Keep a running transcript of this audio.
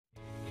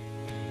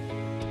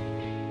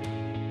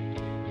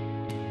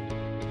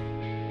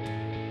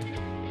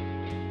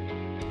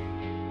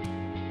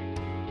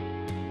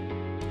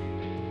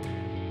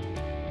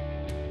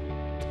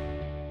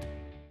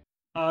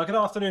Good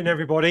afternoon,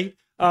 everybody.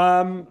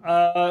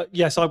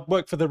 Yes, I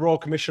work for the Royal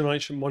Commission on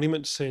Ancient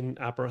Monuments in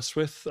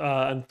Aberystwyth,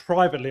 and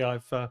privately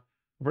I've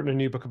written a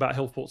new book about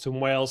Hillforts in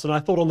Wales, and I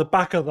thought on the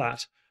back of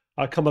that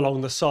I'd come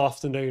along this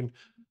afternoon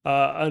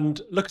and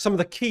look at some of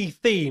the key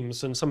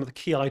themes and some of the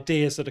key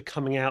ideas that are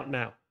coming out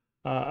now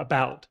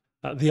about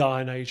the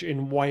Iron Age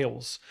in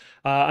Wales.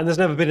 And there's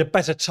never been a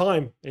better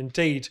time,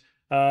 indeed,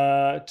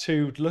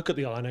 to look at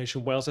the Iron Age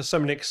in Wales. There's so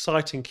many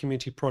exciting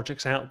community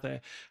projects out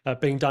there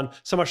being done,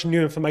 so much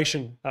new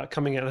information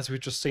coming out, as we've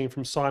just seen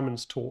from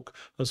Simon's talk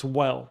as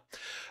well.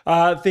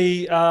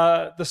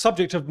 The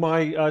subject of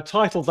my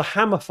title, The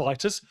Hammer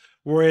Fighters,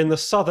 we're in the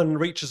southern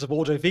reaches of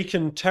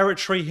Ordovician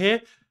territory here.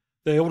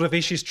 The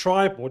Ordovician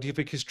tribe,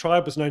 Ordovician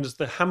tribe, was known as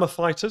the Hammer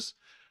Fighters,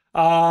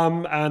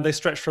 and they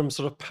stretch from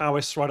sort of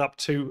Powys right up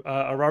to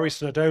Eryri,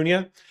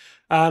 Snowdonia.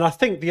 And I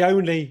think the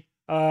only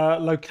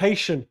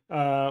location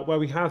where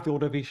we have the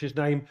Ordovician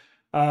name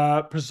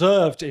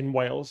preserved in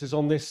Wales is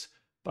on this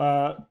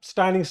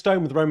standing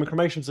stone with the Roman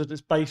cremations at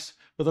its base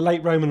with a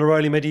late Roman or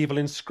early medieval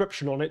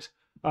inscription on it.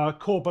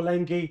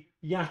 Corbelengi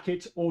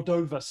Iacit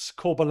Ordovus.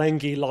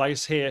 Corbelengi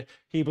lies here.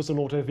 He was an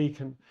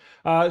Ordovician.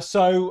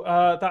 So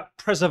that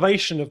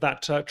preservation of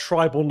that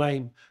tribal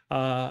name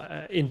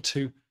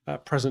into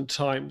present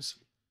times.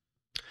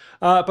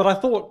 But I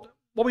thought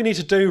what we need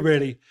to do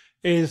really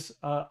is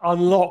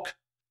unlock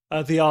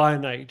the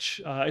Iron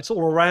Age. It's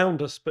all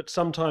around us, but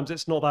sometimes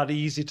it's not that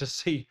easy to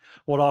see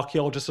what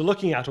archaeologists are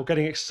looking at or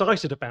getting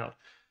excited about.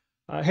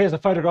 Here's a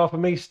photograph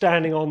of me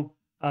standing on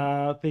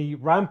the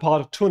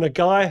rampart of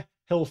Tunagai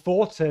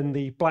Hillfort in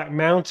the Black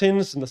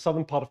Mountains in the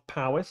southern part of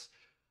Powys.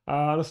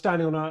 I'm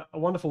standing on a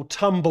wonderful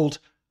tumbled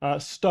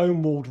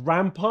stone-walled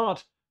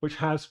rampart, which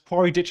has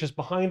quarry ditches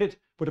behind it,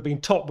 would have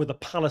been topped with a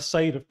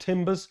palisade of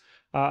timbers,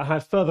 had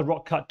further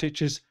rock-cut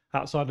ditches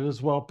outside it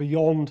as well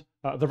beyond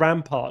the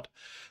rampart.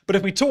 But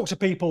if we talk to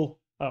people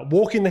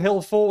walking the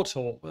Hillfort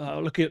or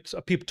looking at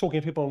talking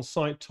to people on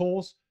site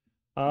tours,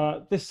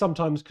 this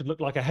sometimes could look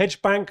like a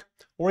hedge bank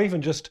or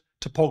even just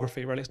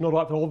topography, really. It's not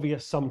that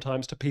obvious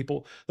sometimes to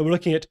people that we're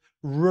looking at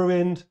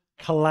ruined,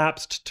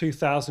 collapsed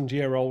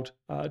 2,000-year-old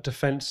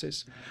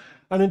defences.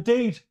 And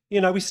indeed,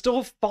 you know, we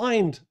still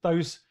find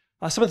those,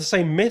 some of the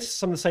same myths,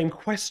 some of the same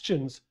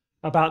questions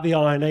about the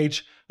Iron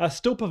Age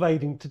still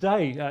pervading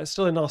today,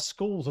 still in our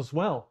schools as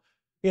well.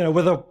 You know,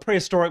 whether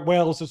prehistoric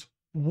Wales was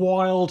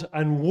wild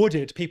and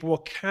wooded, people were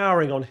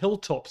cowering on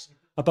hilltops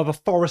above a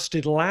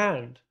forested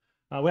land.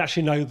 We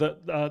actually know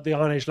that the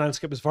Iron Age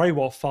landscape was very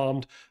well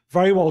farmed,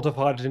 very well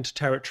divided into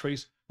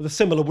territories, with a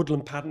similar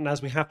woodland pattern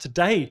as we have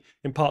today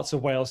in parts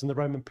of Wales in the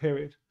Roman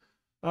period.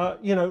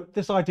 You know,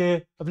 this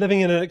idea of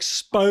living in an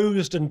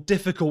exposed and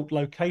difficult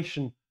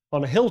location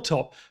on a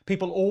hilltop,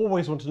 people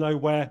always want to know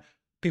where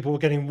people were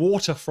getting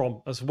water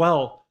from as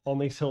well on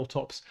these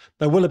hilltops.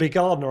 Though Willoughby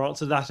Gardner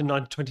answered that in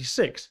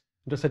 1926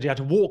 and just said you had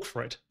to walk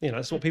for it. You know,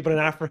 that's what people in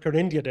Africa and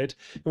India did.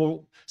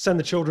 Well, send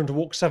the children to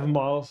walk 7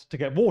 miles to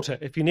get water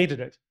if you needed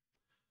it.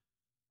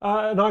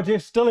 An idea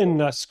still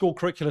in school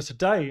curricula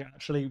today,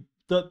 actually,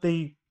 that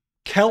the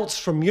Celts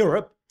from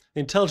Europe, the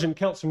intelligent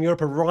Celts from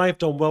Europe,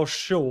 arrived on Welsh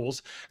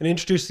shores and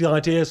introduced the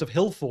ideas of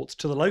hillforts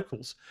to the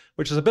locals,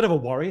 which is a bit of a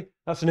worry.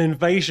 That's an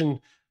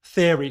invasion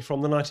theory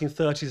from the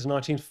 1930s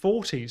and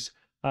 1940s,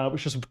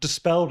 which was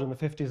dispelled in the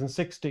 50s and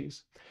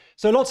 60s.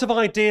 So lots of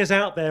ideas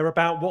out there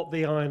about what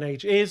the Iron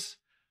Age is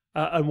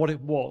and what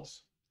it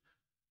was.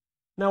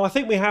 Now, I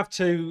think we have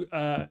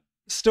to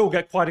still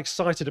get quite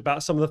excited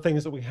about some of the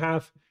things that we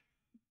have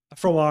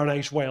from Iron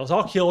Age Wales.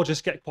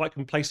 Archaeologists get quite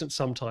complacent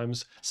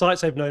sometimes.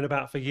 Sites they've known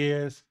about for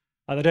years,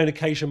 and they don't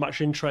occasion much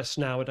interest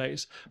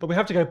nowadays. But we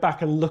have to go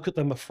back and look at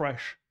them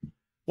afresh.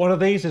 One of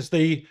these is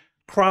the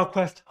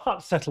Crowquest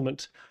hut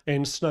settlement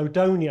in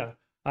Snowdonia,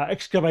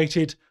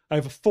 excavated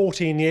over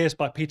 14 years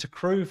by Peter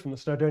Crew from the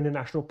Snowdonia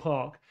National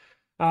Park.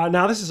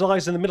 Now, this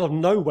lies in the middle of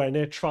nowhere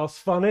near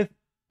Trallsfynydd.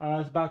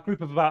 It's about a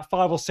group of about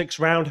 5 or 6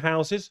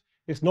 roundhouses.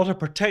 It's not a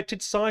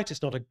protected site.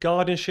 It's not a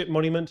guardianship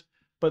monument,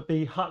 but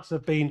the huts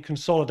have been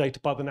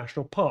consolidated by the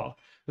National Park.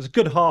 There's a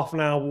good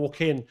half-an-hour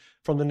walk in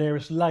from the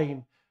nearest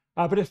lane.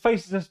 But it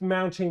faces this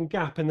mountain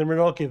gap in the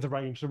Rhinogydd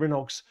range, the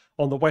Rhinogs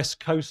on the west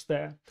coast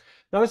there.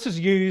 Now, this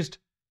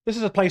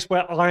is a place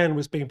where iron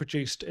was being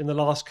produced in the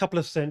last couple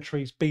of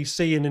centuries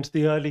BC and into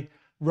the early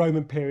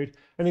Roman period.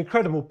 An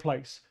incredible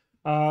place.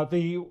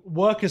 The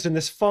workers in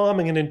this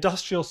farming and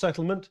industrial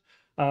settlement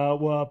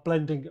were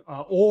blending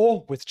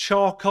ore with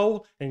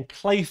charcoal in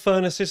clay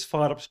furnaces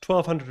fired up to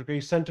 1200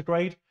 degrees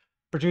centigrade,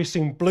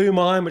 producing bloom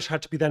iron, which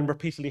had to be then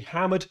repeatedly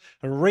hammered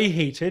and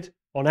reheated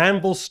on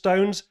anvil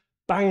stones,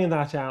 banging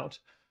that out.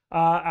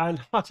 And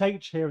Hut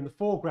H here in the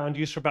foreground,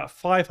 used for about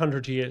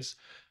 500 years,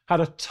 had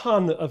a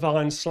ton of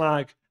iron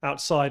slag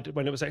outside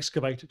when it was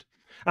excavated.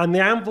 And the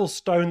anvil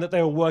stone that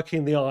they were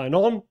working the iron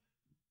on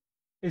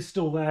is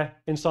still there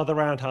inside the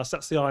roundhouse.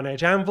 That's the Iron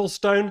Age anvil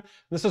stone.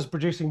 This is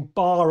producing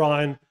bar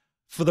iron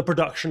for the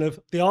production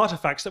of the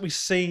artefacts that we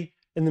see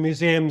in the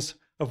museums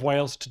of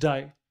Wales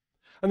today.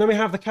 And then we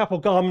have the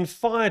Capel-Garman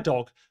fire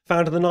dog,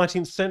 found in the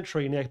 19th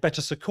century near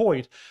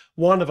Better-sur-Coed,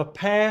 one of a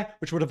pair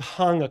which would have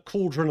hung a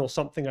cauldron or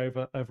something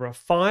over a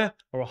fire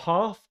or a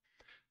hearth.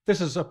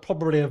 This is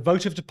probably a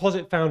votive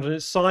deposit found on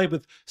its side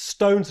with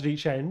stones at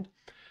each end,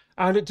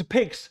 and it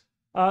depicts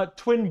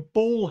twin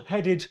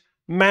bull-headed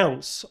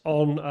mounts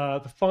on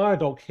the fire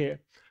dog here,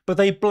 but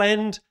they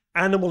blend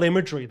animal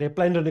imagery. They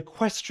blend an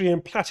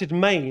equestrian plaited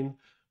mane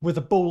with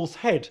a bull's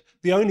head,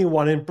 the only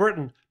one in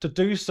Britain to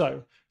do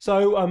so.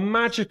 So a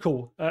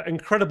magical,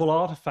 incredible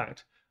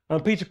artifact.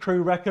 And Peter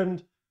Crewe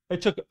reckoned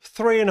it took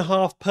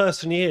 3.5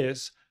 person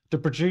years to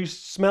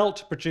produce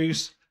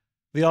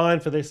the iron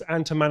for this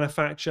and to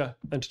manufacture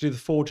and to do the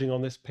forging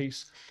on this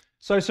piece.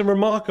 So some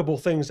remarkable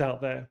things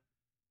out there.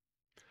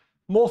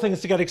 More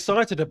things to get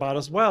excited about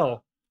as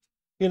well.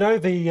 You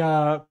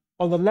know,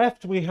 on the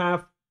left we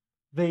have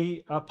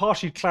the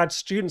partially clad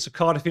students of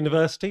Cardiff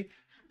University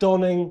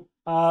donning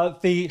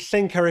the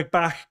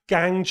Llyn-Cerrig-Bach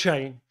gang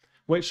chain,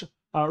 which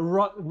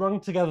rung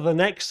together the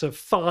necks of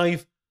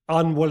 5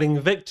 unwilling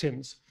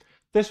victims.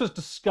 This was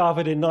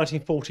discovered in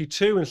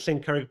 1942 in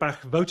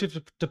Llyn-Cerrig-Bach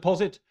votive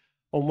deposit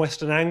on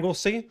Western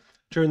Anglesey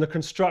during the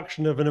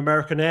construction of an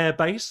American air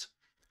base.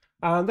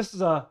 And this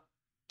is a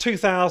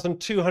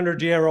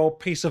 2,200-year-old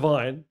piece of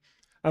iron.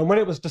 And when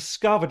it was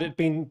discovered, it'd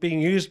been being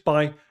used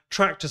by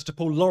tractors to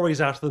pull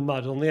lorries out of the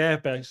mud on the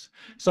airbase.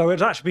 So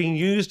it's actually being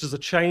used as a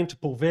chain to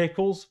pull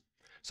vehicles.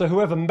 So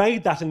whoever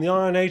made that in the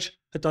Iron Age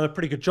had done a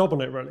pretty good job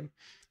on it, really.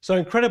 So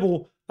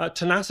incredible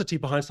tenacity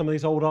behind some of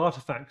these old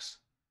artifacts.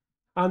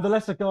 And the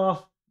Lesser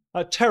Garth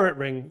turret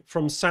ring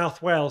from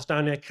South Wales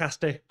down near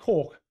Castell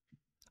Cork,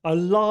 a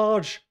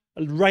large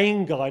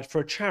rain guide for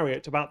a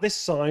chariot about this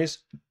size,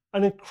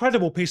 an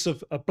incredible piece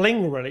of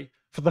bling, really,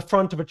 for the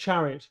front of a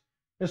chariot.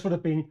 This would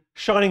have been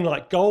shining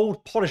like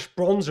gold, polished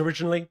bronze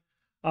originally,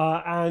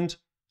 and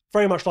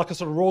very much like a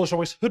sort of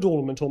Rolls-Royce hood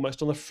ornament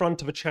almost on the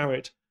front of a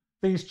chariot.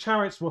 These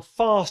chariots were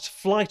fast,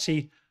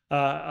 flighty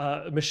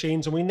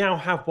machines, and we now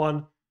have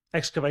one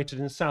excavated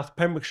in South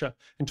Pembrokeshire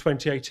in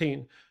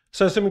 2018.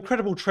 So some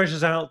incredible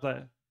treasures out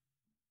there.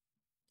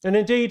 And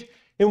indeed,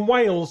 in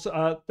Wales,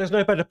 there's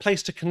no better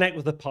place to connect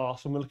with the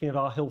past when we're looking at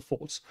our hill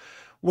forts.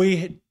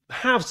 We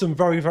have some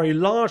very, very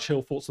large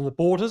hill forts on the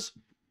borders,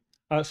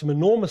 some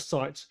enormous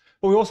sites,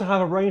 but we also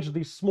have a range of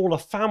these smaller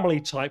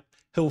family-type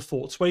hill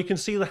forts where you can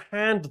see the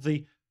hand of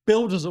the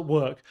builders at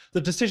work,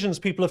 the decisions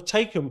people have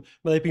taken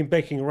when they've been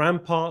making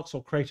ramparts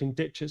or creating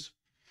ditches.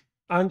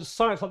 And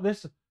sites like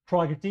this,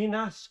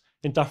 Craigadinas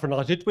in Dyffryn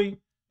Ardudwy,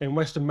 in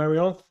Western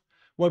Meirionydd,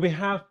 where we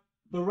have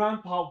the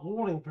rampart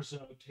walling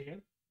preserved here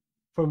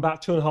from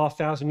about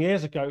 2,500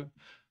 years ago,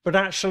 but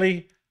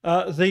actually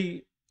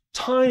the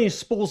tiny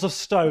spalls of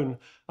stone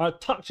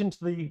tucked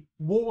into the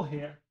wall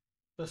here,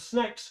 the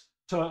snecks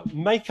to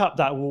make up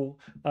that wall,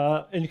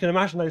 and you can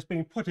imagine those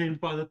being put in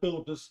by the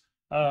builders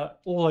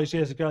all those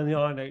years ago in the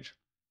Iron Age.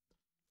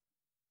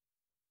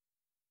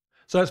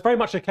 So it's very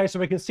much a case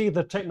of we can see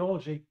the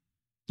technology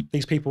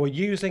these people were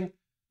using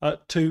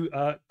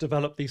to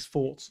develop these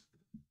forts.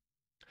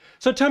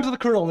 So in terms of the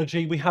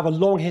chronology, we have a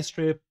long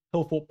history of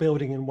hill fort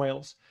building in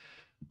Wales.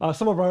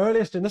 Some of our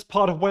earliest in this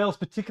part of Wales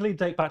particularly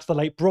date back to the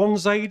late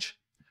Bronze Age.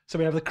 So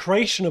we have the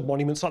creation of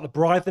monuments like the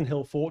Brython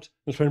Hill Fort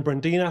in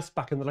Bryndinas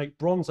back in the late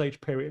Bronze Age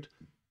period.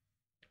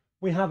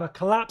 We have a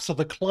collapse of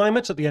the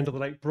climate at the end of the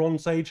late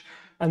Bronze Age,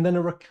 and then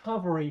a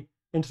recovery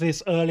into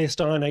this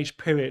earliest Iron Age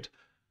period,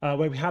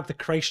 where we have the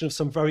creation of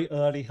some very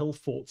early hill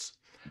forts.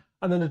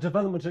 And then a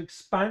development and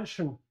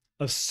expansion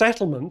of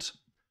settlement,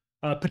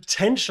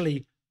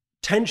 potentially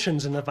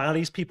tensions in the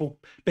valleys, people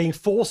being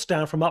forced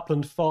down from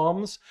upland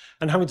farms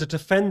and having to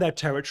defend their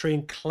territory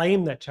and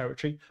claim their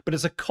territory. But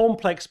it's a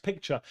complex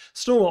picture,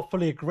 still not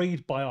fully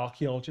agreed by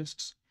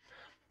archaeologists.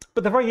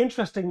 But the very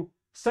interesting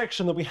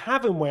section that we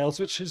have in Wales,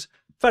 which is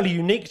fairly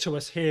unique to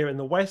us here in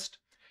the West,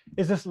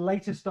 is this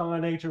latest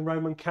Iron Age and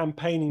Roman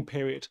campaigning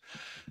period.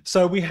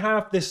 So we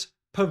have this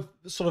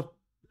sort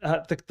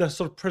of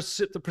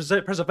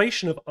the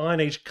preservation of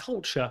Iron Age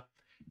culture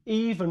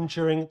even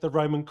during the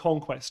Roman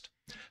conquest.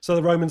 So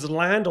the Romans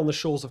land on the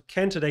shores of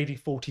Kent at AD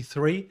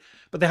 43,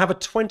 but they have a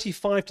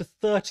 25 to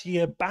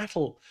 30-year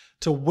battle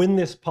to win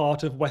this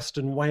part of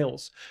Western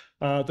Wales.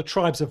 The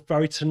tribes are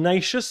very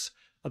tenacious.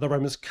 The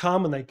Romans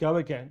come and they go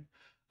again.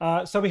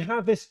 So we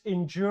have this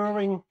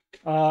enduring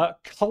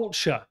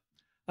culture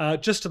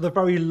just to the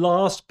very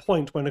last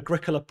point when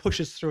Agricola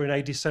pushes through in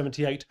AD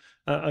 78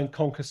 and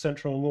conquers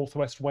central and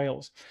northwest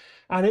Wales.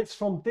 And it's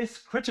from this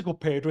critical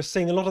period we're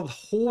seeing a lot of the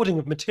hoarding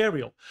of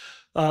material.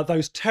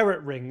 Those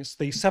turret rings,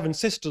 the Seven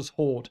Sisters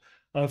hoard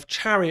of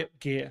chariot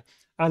gear.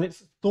 And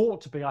it's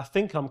thought to be, I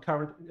think I'm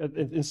current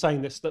in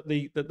saying this, that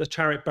the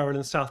chariot burial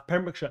in South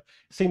Pembrokeshire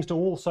seems to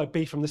also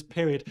be from this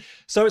period.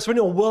 So it's when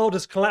your world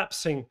is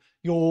collapsing,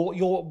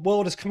 your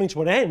world is coming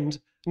to an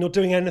end, and you're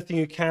doing anything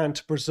you can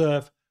to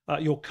preserve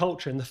your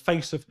culture in the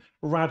face of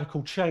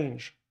radical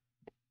change.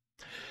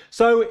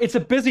 So it's a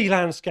busy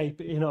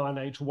landscape in Iron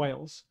Age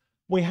Wales.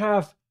 We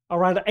have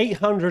around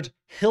 800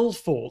 hill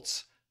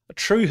forts,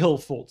 true hill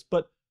forts,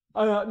 but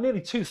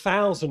nearly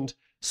 2,000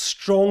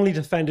 strongly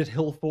defended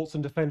hill forts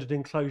and defended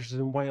enclosures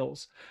in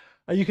Wales.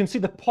 You can see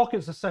the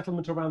pockets of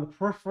settlement around the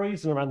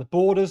peripheries and around the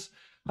borders,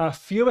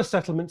 fewer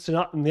settlements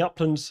in the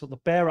uplands, or the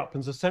bare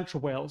uplands of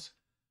central Wales.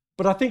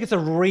 But I think it's a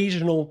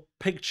regional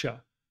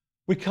picture.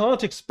 We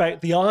can't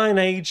expect the Iron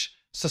Age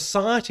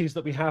societies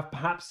that we have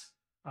perhaps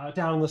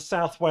down the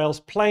South Wales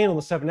plain on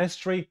the Severn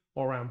Estuary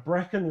or around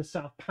Brecon and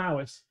South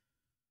Powys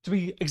to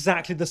be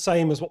exactly the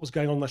same as what was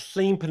going on the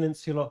Llŷn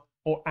Peninsula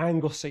or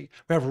Anglesey.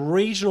 We have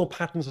regional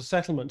patterns of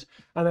settlement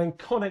and then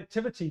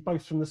connectivity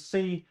both from the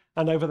sea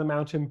and over the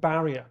mountain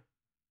barrier.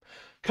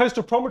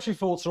 Coastal promontory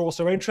forts are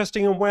also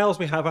interesting. In Wales,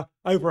 we have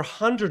over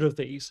 100 of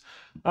these,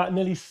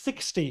 nearly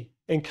 60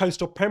 in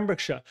coastal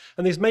Pembrokeshire.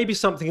 And there's maybe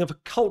something of a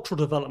cultural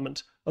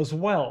development as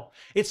well.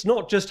 It's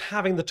not just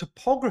having the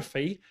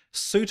topography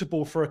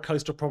suitable for a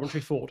coastal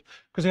promontory fort,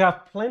 because we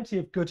have plenty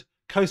of good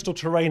coastal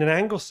terrain in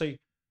Anglesey,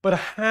 but a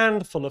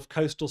handful of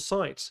coastal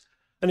sites.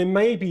 And it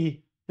may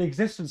be the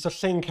existence of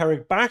Llyn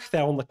Cerrig Bach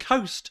there on the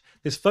coast,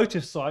 this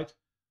votive site,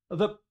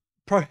 that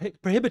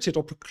prohibited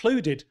or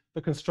precluded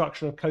the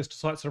construction of coastal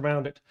sites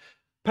around it.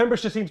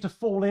 Pembrokeshire seems to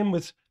fall in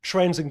with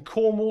trends in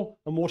Cornwall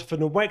and Waterford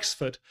and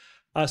Wexford.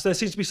 So there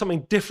seems to be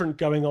something different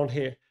going on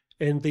here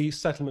in the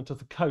settlement of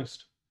the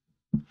coast.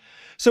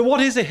 So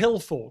what is a hill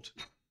fort?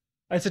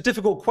 It's a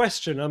difficult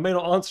question. I may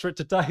not answer it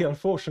today,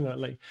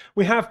 unfortunately.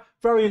 We have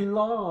very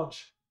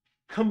large,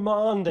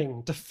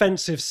 commanding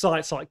defensive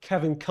sites like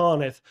Cefn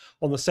Carnedd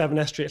on the Severn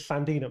Estuary at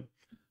Llandinam.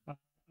 A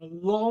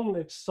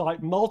long-lived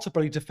site,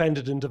 multiply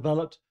defended and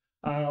developed,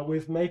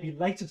 with maybe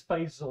later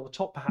phases on the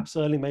top, perhaps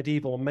early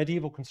medieval or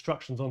medieval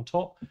constructions on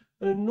top.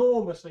 An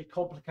enormously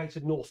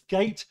complicated north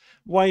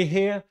gateway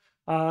here,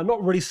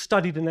 not really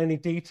studied in any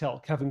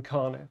detail, Cefn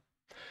Carnedd.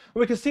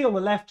 We can see on the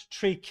left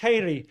Tree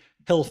Ceiri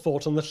hill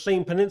fort on the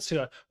Llŷn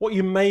Peninsula, what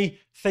you may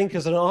think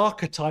as an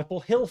archetypal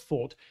hill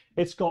fort.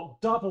 It's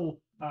got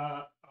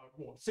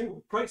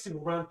great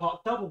single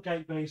rampart, double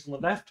gateways on the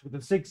left with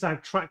a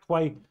zigzag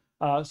trackway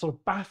sort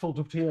of baffled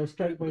between those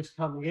gateways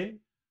coming in.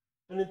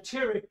 An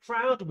interior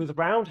crowded with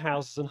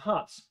roundhouses and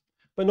huts,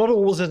 but not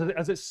all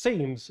as it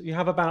seems. You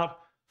have about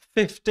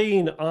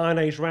 15 Iron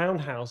Age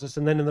roundhouses,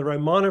 and then in the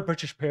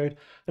Romano-British period,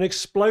 an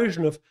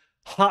explosion of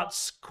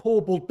huts,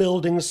 corbelled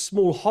buildings,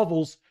 small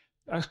hovels,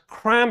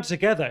 crammed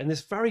together in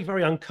this very,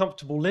 very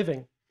uncomfortable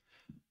living.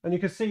 And you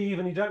can see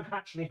even you don't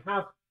actually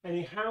have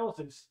any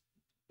houses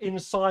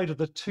inside of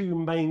the two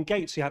main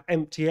gates. You have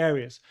empty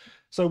areas.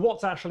 So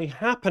what's actually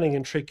happening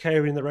in Tree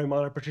Ceiri in the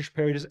Romano-British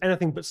period is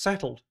anything but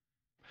settled.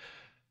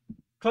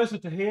 Closer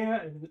to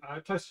here,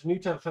 closer to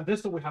Newtown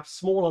Llandystul, we have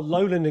smaller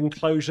lowland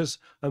enclosures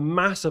and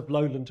massive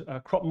lowland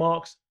crop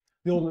marks.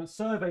 The Ordnance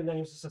Survey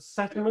names this a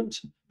settlement,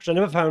 which I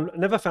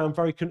never found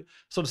very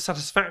sort of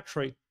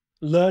satisfactory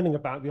learning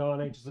about the Iron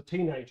Age as a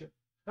teenager.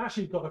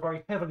 Actually, you've got a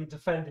very heavily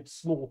defended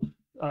small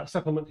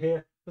settlement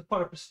here with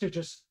quite a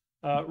prestigious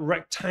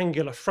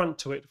rectangular front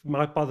to it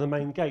by the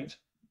main gate.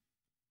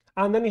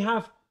 And then you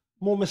have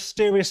more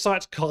mysterious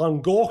sites,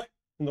 Carn Goch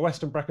in the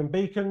Western Brecon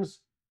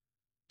Beacons,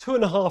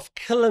 2.5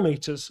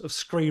 kilometres of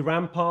scree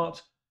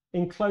rampart,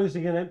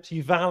 enclosing an empty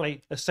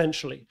valley,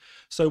 essentially.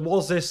 So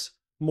was this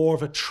more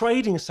of a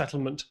trading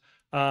settlement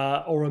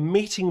or a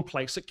meeting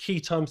place at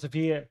key times of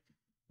year,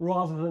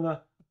 rather than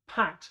a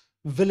packed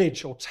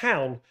village or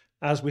town,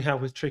 as we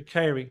have with Tree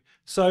Ceiri?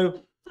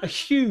 So a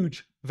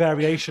huge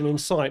variation in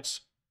sites.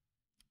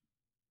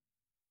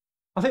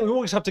 I think we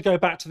always have to go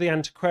back to the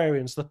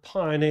antiquarians, the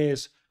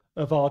pioneers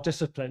of our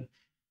discipline.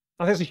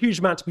 I think there's a huge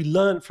amount to be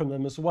learned from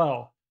them as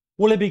well.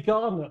 Willoughby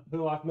Gardiner,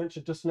 who I've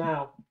mentioned just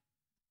now,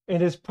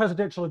 in his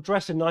presidential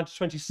address in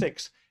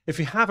 1926, if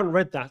you haven't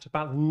read that,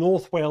 about the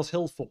North Wales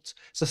hill forts,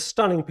 it's a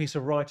stunning piece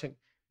of writing.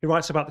 He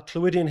writes about the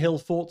Clwydian hill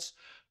forts,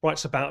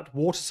 writes about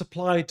water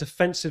supply,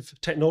 defensive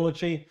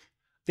technology,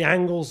 the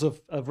angles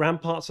of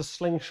ramparts of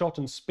slingshot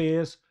and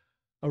spears.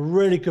 A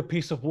really good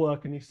piece of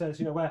work. And he says,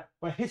 you know,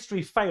 where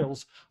history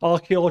fails,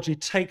 archaeology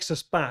takes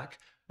us back.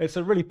 It's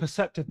a really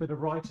perceptive bit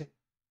of writing.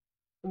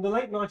 In the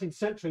late 19th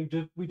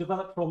century, we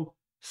developed from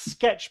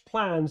sketch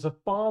plans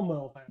of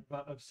Barnwell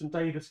of St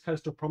David's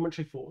Coastal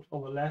Promontory Fort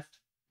on the left,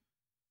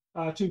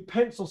 to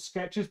pencil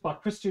sketches by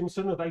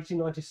Christiansen of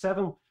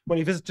 1897 when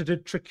he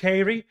visited Tree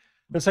Ceiri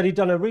and said he'd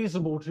done a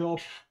reasonable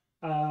job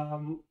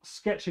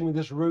sketching with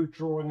his rude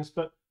drawings,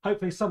 but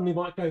hopefully somebody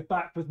might go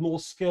back with more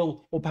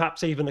skill or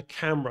perhaps even a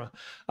camera.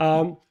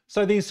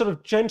 So these sort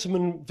of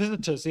gentlemen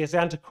visitors, these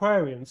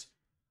antiquarians,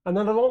 and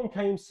then along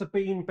came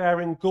Sabine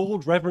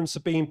Baring-Gould, Reverend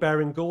Sabine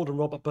Baring-Gould and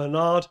Robert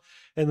Bernard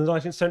in the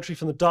 19th century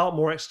from the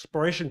Dartmoor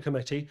Exploration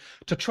Committee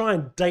to try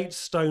and date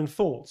stone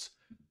forts,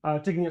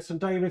 digging at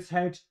St David's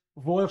Head,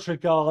 Foel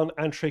Tregarn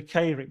and Tree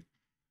Ceiri.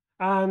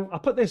 And I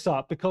put this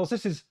up because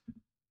this is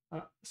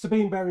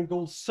Sabine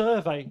Baring-Gould's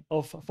survey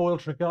of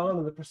Foel Tregarn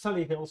and the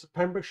Preseli Hills of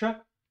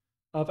Pembrokeshire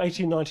of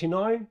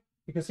 1899.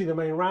 You can see the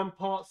main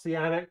ramparts, the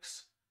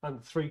annex, and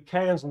the three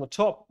cairns on the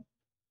top.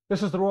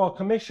 This is the Royal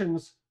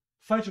Commission's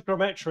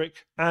photogrammetric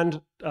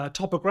and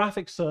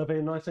topographic survey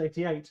in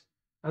 1988,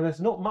 and there's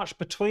not much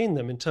between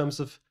them in terms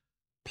of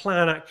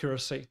plan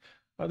accuracy.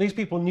 These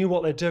people knew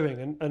what they're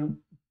doing, and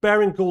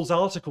Baring Gould's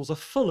articles are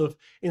full of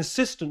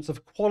insistence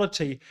of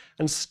quality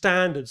and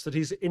standards that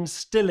he's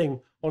instilling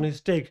on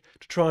his dig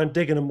to try and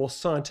dig in a more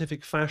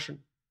scientific fashion.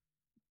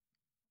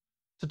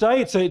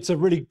 Today, it's a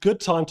really good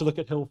time to look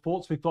at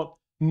Hillforts. We've got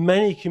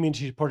many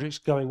community projects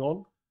going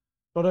on.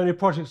 Not only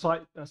projects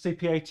like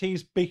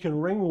CPAT's Beacon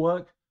Ring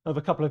work of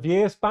a couple of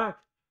years back.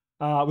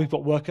 We've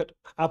got work at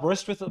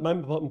Aberystwyth at the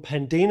moment, on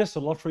Pendinas, a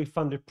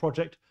lottery-funded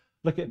project.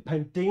 Look at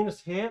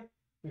Pendinas here.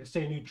 You can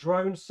see a new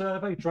drone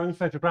survey, drone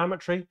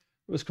photogrammetry. It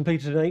was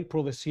completed in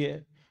April this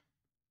year.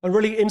 And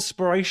really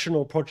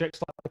inspirational projects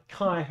like the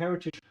Kaya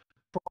Heritage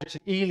Project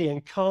at Ely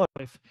and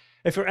Cardiff.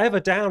 If you're ever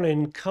down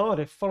in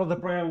Cardiff, follow the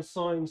brown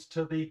signs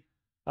to the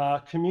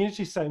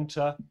community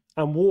centre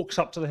and walks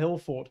up to the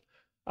Hillfort.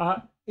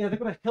 They've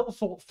got a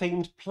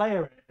Hillfort-themed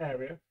play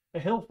area, a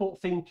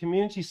Hillfort-themed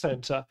community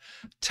centre,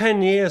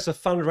 10 years of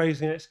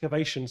fundraising and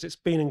excavations. It's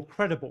been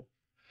incredible.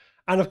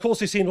 And of course,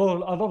 we've seen a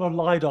lot of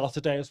LiDAR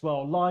today as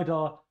well.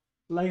 LiDAR,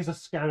 laser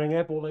scanning,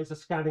 airborne laser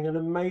scanning, an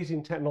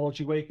amazing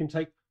technology where you can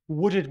take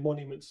wooded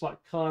monuments like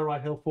Kaya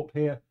Hillfort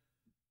here,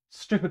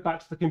 strip it back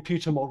to the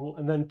computer model,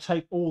 and then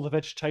take all the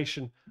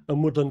vegetation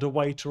and woodland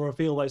away to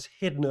reveal those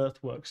hidden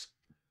earthworks.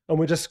 And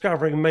we're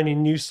discovering many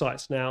new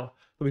sites now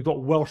that we've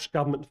got Welsh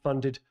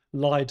government-funded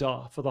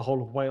LiDAR for the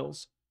whole of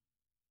Wales.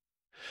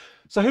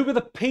 So who were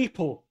the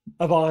people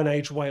of Iron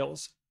Age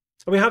Wales?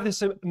 And we have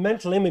this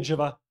mental image of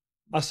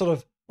a sort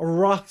of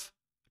rough,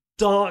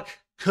 dark,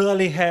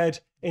 curly-haired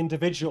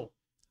individual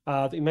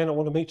that you may not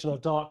want to meet on a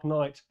dark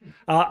night.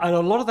 And a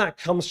lot of that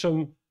comes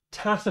from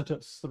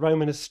Tacitus, the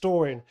Roman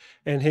historian,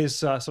 in his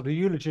sort of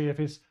eulogy of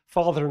his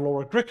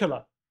father-in-law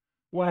Agricola,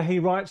 where he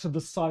writes of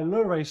the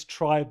Silures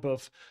tribe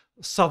of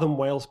southern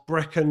Wales,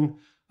 Brecon,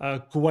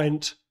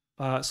 Gwent,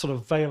 sort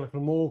of Vale of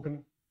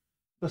Glamorgan.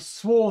 The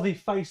swarthy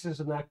faces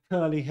and their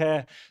curly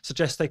hair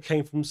suggest they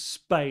came from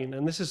Spain,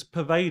 and this is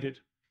pervaded.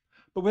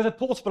 But with the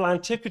Portable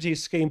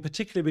Antiquities scheme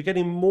particularly, we're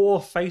getting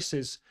more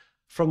faces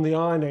from the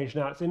Iron Age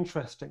now. It's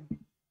interesting.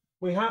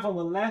 We have on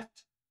the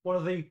left one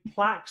of the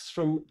plaques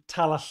from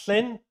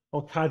Talallyn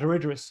or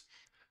Cadaridris.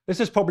 This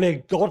is probably a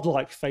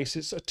godlike face.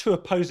 It's two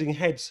opposing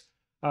heads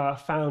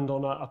found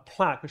on a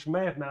plaque, which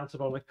may have mounted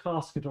on a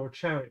casket or a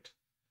chariot.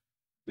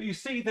 But you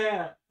see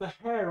there, the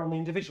hair on the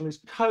individual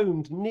is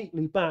combed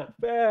neatly back,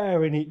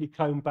 very neatly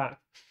combed back.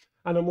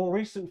 And a more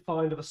recent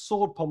find of a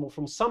sword pommel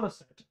from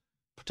Somerset,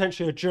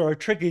 potentially a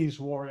Durotriges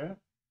warrior,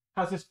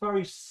 has this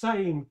very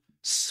same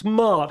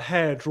smart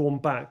hair drawn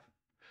back.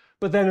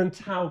 But then in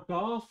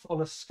Talgarth,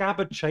 on a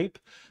scabbard shape,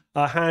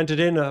 handed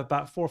in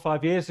about 4 or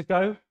 5 years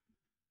ago,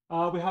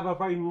 we have a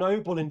very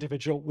noble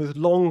individual with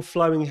long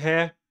flowing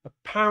hair,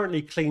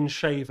 apparently clean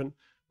shaven,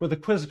 with a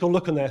quizzical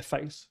look on their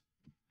face.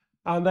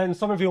 And then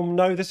some of you will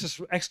know this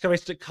is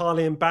excavated at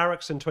Carlion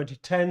Barracks in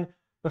 2010,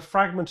 the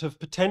fragment of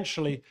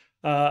potentially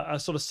a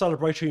sort of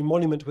celebratory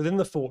monument within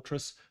the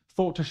fortress,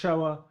 thought to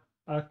show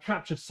a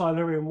captured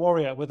Silurian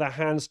warrior with their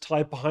hands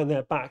tied behind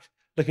their back,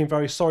 looking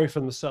very sorry for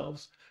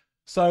themselves.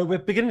 So we're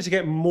beginning to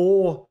get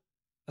more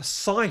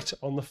sight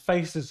on the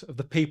faces of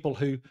the people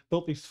who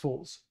built these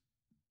forts.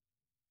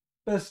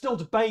 There's still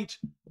debate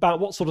about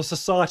what sort of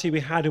society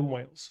we had in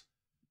Wales.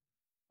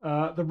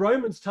 The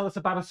Romans tell us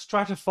about a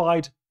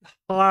stratified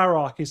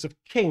hierarchies of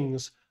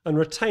kings and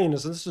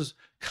retainers, and this was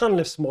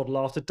Cunliffe's model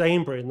after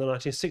Danebury in the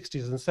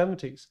 1960s and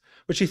 70s,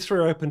 which he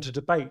threw open to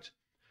debate.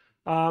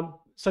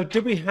 So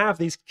did we have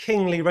these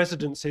kingly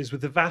residences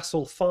with the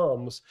vassal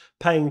farms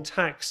paying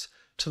tax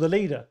to the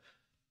leader?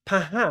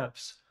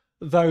 Perhaps,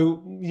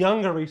 though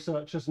younger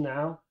researchers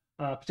now,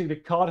 particularly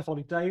Cardiff,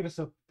 Ollie Davis,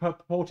 are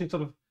purporting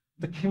sort of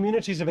the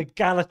communities of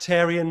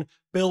egalitarian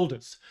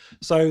builders.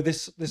 So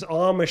this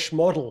Amish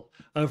model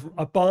of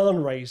a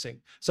barn raising.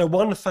 So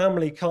one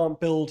family can't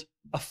build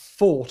a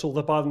fort all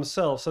by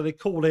themselves. So they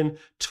call in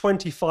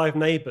 25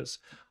 neighbours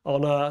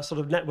on a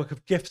sort of network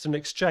of gifts and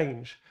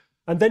exchange.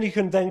 And then you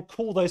can then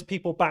call those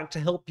people back to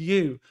help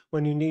you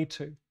when you need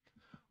to.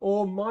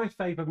 Or my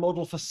favourite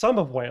model for some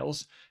of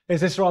Wales is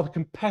this rather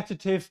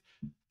competitive,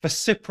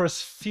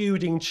 vociferous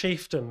feuding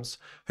chiefdoms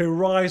who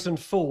rise and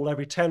fall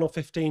every 10 or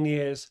 15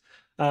 years,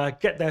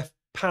 get their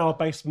power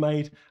base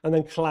made and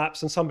then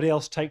collapse and somebody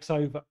else takes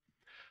over.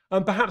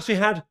 And perhaps we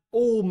had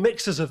all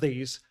mixes of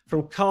these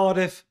from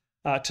Cardiff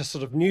to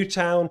sort of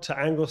Newtown to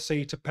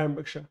Anglesey to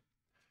Pembrokeshire.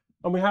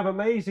 And we have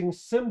amazing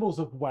symbols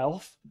of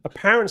wealth,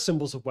 apparent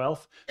symbols of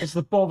wealth. It's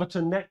the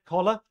Boverton neck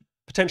collar,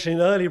 potentially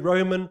an early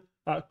Roman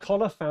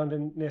collar found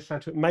near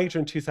Llantwit Major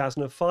in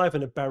 2005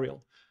 in a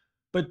burial.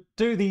 But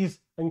do these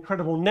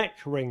incredible neck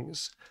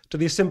rings, do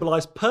these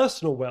symbolise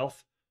personal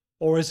wealth,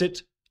 or is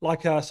it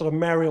like a sort of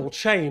mayoral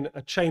chain,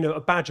 a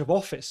badge of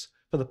office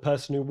for the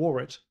person who wore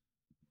it?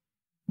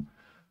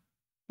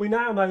 We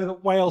now know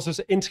that Wales was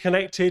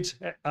interconnected.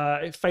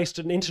 It faced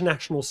an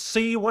international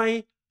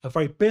seaway, a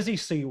very busy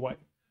seaway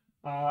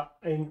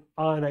in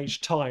Iron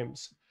Age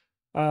times.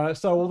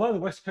 So although the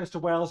west coast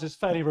of Wales is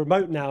fairly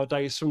remote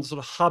nowadays from the sort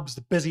of hubs,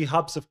 the busy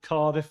hubs of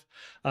Cardiff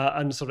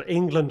and sort of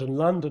England and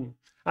London,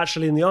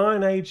 actually in the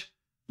Iron Age,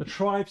 the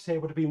tribes here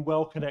would have been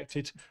well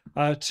connected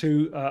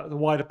to the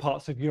wider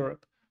parts of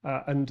Europe.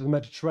 and the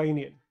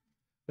Mediterranean.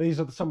 These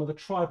are some of the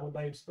tribal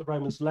names that the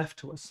Romans left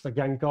to us, the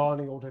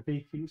Gangani or the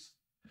Vikis.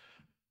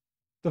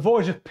 The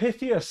voyage of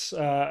Pythias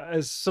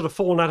has sort of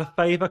fallen out of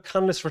favour.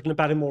 Cunliffe written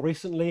about it more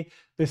recently.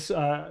 This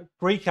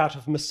Greek out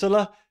of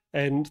Massilia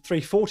in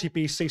 340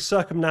 BC,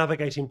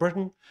 circumnavigating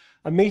Britain,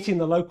 and meeting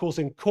the locals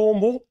in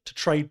Cornwall to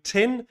trade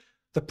tin.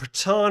 The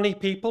Brittani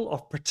people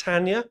of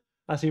Britannia,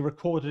 as he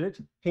recorded it,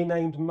 he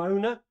named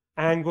Mona,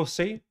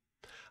 Anglesey,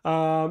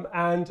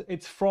 and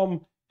it's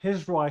from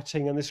his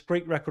writing and this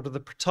Greek record of the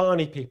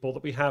Brittani people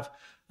that we have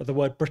the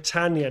word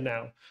Britannia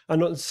now.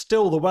 And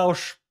still the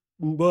Welsh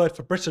word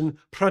for Britain,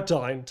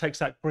 Prydain, takes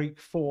that Greek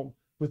form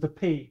with the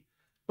P.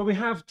 But we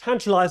have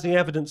tantalising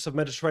evidence of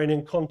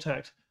Mediterranean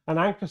contact. An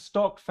anchor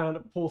stock found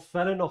at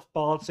Porthelin off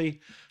Bardsey,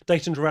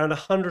 dating to around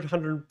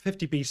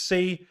 150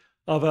 BC,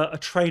 of a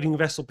trading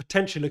vessel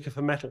potentially looking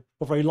for metal,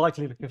 or very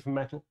likely looking for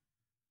metal,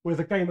 with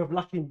a game of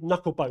lucky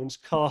knuckle bones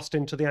cast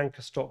into the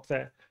anchor stock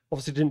there.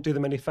 Obviously didn't do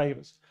them any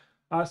favours.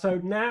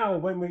 So now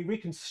when we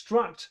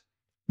reconstruct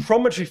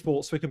promontory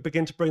forts, we can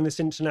begin to bring this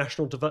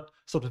international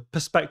sort of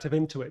perspective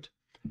into it.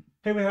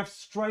 Here we have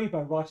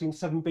Strabo writing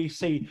 7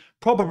 BC,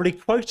 probably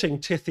quoting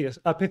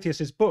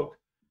Pythias's book,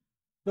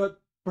 that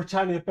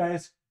Britannia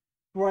bears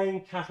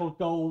grain, cattle,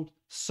 gold,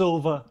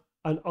 silver,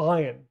 and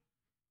iron.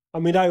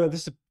 And we know, and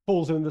this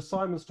falls in the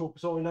Simon's talk,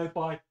 so we know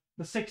by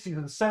the 60s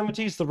and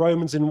 70s, the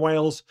Romans in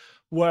Wales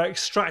were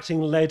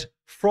extracting lead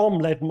from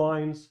lead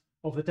mines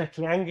of the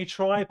Decliangi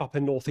tribe up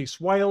in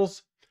northeast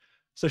Wales.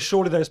 So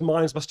surely those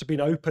mines must have been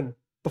open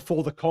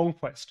before the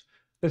conquest.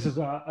 This is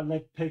a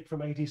lead pig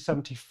from AD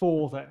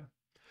 74 there.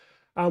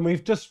 And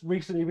we've just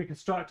recently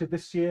reconstructed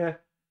this year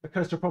the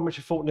coastal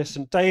promontory fort near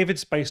St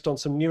David's based on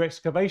some new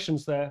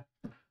excavations there.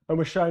 And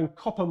we're showing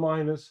copper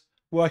miners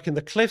working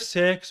the cliffs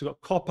here because we've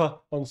got copper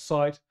on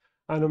site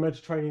and a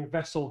Mediterranean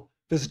vessel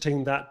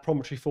visiting that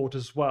promontory fort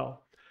as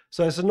well.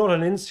 So it's not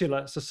an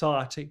insular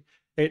society,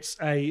 it's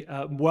a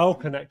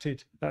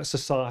well-connected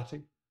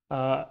society,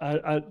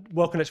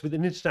 well-connected with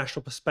an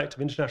international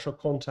perspective, international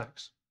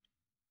contacts.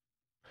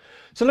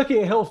 So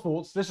looking at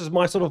Hillforts, this is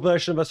my sort of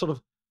version of a sort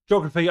of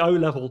geography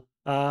O-level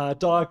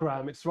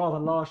diagram. It's rather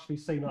large to be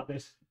seen like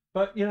this,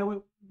 but you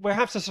know, we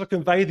have to sort of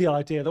convey the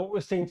idea that what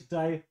we're seeing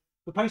today,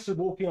 the place of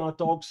walking our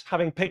dogs,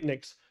 having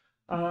picnics,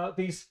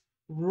 these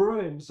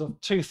ruins of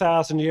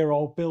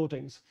 2,000-year-old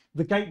buildings.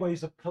 The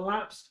gateways have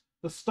collapsed,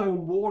 the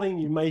stone walling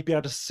you may be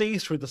able to see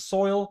through the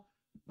soil.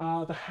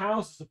 The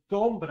houses have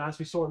gone, but as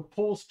we saw in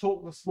Paul's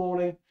talk this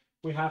morning,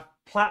 we have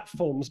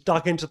platforms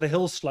dug into the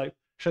hill slope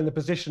showing the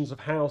positions of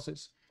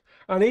houses.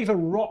 And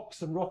even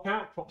rocks and rock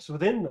outcrops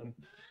within them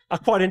are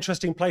quite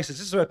interesting places.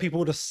 This is where people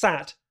would have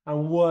sat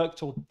and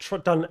worked or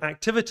done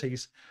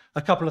activities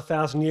a couple of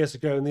thousand years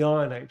ago in the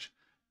Iron Age.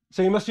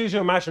 So you must use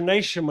your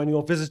imagination when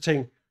you're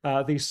visiting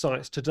these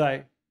sites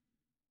today.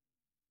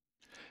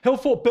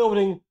 Hillfort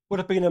building would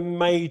have been a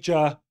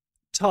major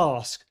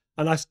task,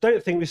 and I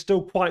don't think we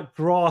still quite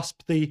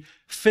grasp the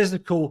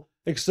physical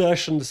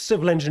exertion, the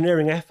civil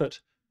engineering effort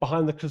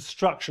behind the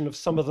construction of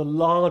some of the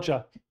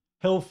larger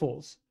hill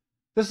forts.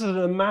 This is an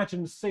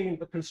imagined scene of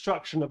the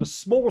construction of a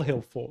small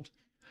hill fort.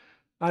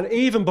 And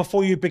even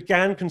before you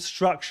began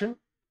construction,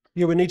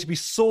 you would need to be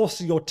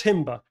sourcing your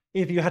timber.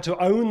 Either you had to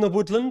own the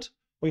woodland,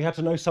 or you had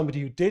to know somebody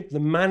who did, the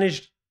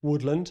managed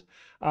woodland,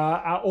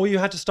 or you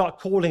had to start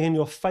calling in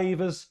your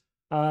favours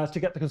to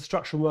get the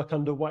construction work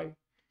underway.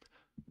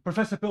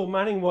 Professor Bill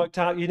Manning worked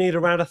out you need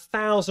around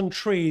 1,000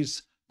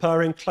 trees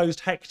per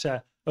enclosed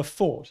hectare of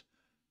fort,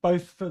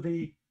 both for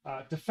the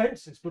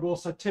defences, but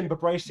also timber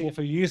bracing if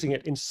you're using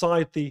it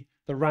inside the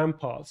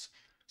ramparts.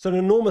 So an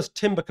enormous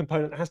timber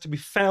component has to be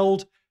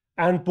felled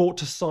and brought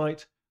to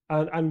site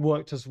and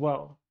worked as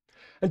well.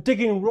 And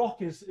digging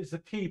rock is the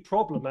key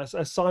problem,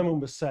 as Simon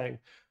was saying.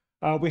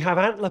 We have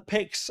antler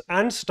picks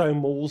and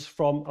stone walls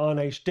from Iron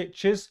Age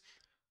ditches.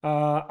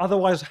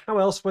 Otherwise, how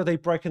else were they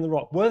breaking the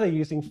rock? Were they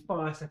using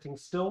fire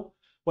settings still?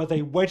 Were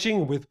they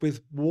wedging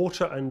with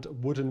water and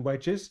wooden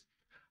wedges?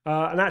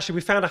 And actually,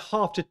 we found a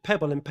half-did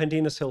pebble in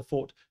Pendennis Hill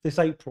Fort this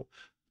April.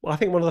 I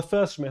think one of the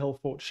first from a hill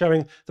fort,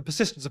 showing the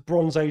persistence of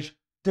Bronze Age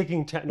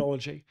digging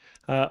technology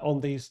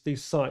on these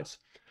sites.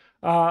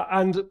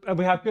 And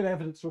we have good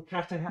evidence from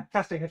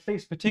casting, at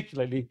least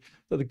particularly,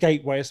 that the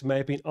gateways may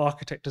have been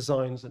architect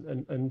designs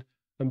and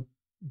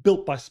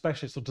built by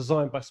specialists or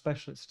designed by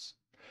specialists.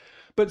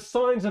 But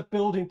signs of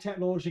building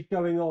technology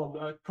going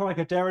on.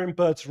 Craigaderin,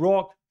 Bird's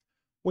Rock,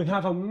 we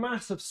have a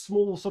massive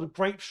small sort of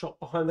grape shop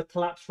behind the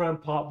collapsed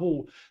rampart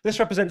wall. This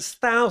represents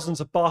thousands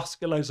of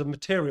basket loads of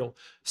material,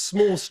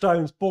 small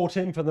stones brought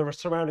in from the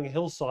surrounding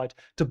hillside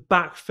to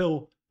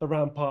backfill the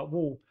rampart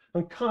wall.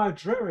 And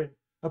Caerdrerin,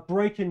 a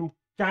break-in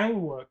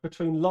gangwork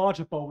between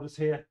larger boulders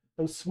here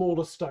and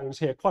smaller stones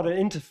here. Quite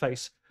an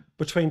interface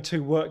between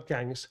two work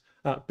gangs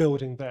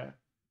building there.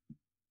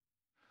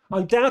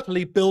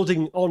 Undoubtedly,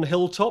 building on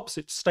hilltops,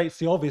 it states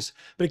the obvious,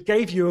 but it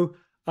gave you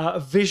a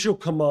visual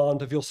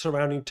command of your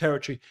surrounding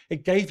territory.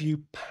 It gave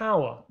you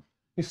power.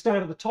 You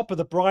stand at the top of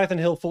the Brython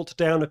Hill Fort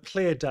today on a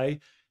clear day,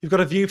 you've got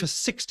a view for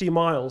 60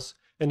 miles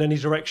in any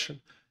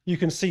direction. You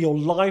can see your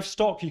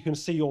livestock, you can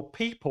see your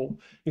people,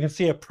 you can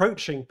see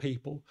approaching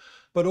people,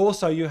 but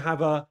also you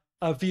have a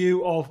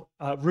view of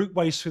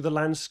routeways through the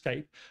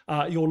landscape,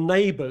 your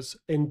neighbours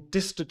in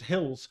distant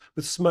hills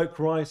with smoke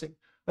rising.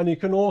 And you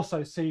can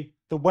also see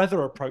the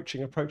weather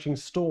approaching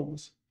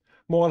storms.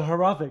 Moel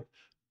Haravig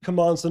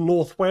commands the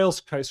North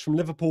Wales coast from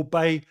Liverpool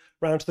Bay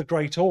round to the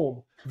Great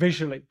Orme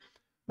visually.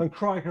 And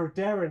Craig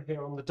Aderin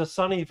here on the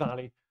Dysunny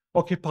Valley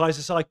occupies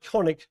this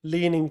iconic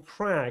leaning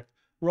crag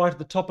right at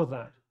the top of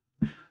that.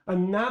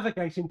 And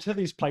navigating to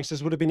these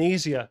places would have been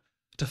easier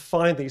to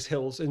find these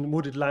hills in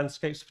wooded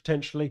landscapes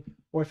potentially,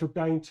 or if you're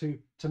going to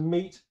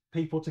meet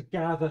people, to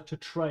gather, to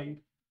trade.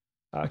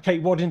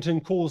 Kate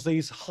Waddington calls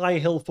these high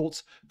hill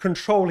forts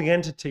controlling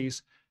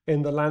entities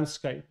in the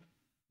landscape.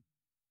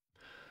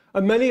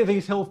 And many of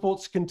these hill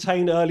forts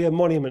contain earlier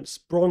monuments,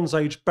 Bronze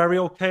Age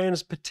burial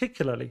cairns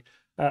particularly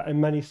in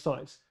many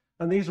sites.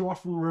 And these are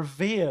often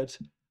revered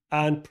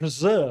and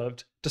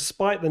preserved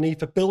despite the need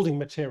for building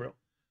material.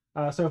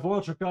 So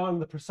Foel Tregaron,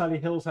 the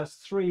Preseli Hills, has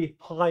 3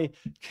 high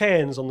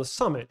cairns on the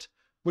summit,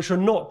 which were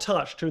not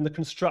touched during the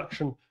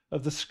construction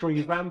of the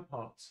Scree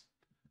ramparts.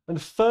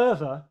 And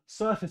further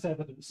surface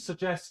evidence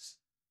suggests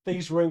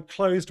these were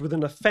enclosed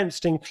within a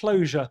fenced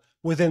enclosure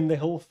within the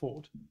hill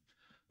fort.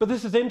 But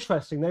this is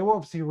interesting. They were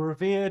obviously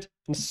revered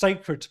and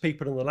sacred to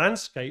people in the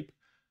landscape,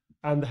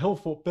 and the hill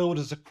fort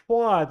builders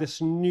acquired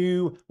this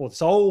new, or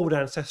this old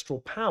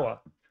ancestral power.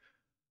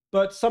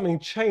 But something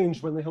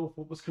changed when the hill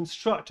fort was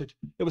constructed.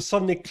 It was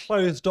suddenly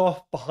closed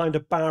off behind a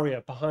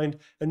barrier, behind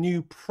a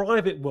new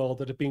private world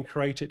that had been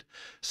created.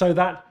 So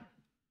that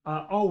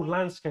old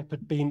landscape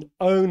had been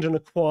owned and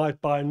acquired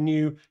by a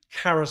new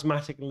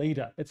charismatic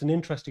leader. It's an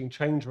interesting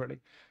change, really.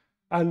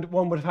 And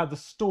one would have had the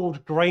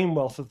stored grain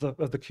wealth of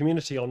the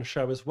community on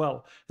show as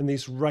well, in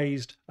these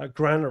raised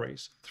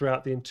granaries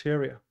throughout the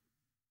interior.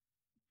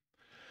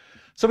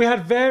 So we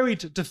had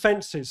varied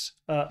defences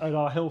at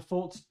our hill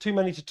forts, too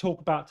many to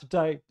talk about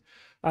today,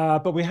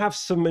 but we have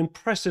some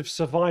impressive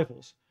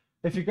survivals.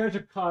 If you go to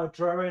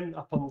Caerdrowen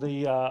up on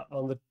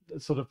the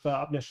sort of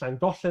up near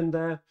Llangollen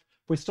there,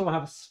 we still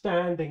have a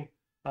standing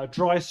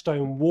dry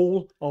stone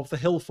wall of the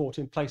hill fort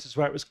in places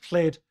where it was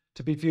cleared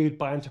to be viewed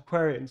by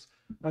antiquarians.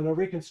 And a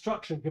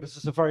reconstruction gives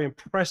us a very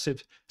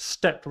impressive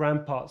stepped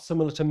rampart,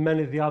 similar to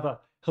many of the other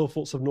hill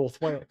forts of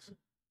North Wales.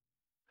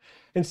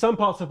 In some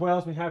parts of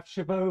Wales, we have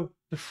chevaux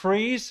de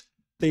frise,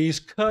 these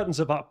curtains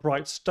of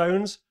upright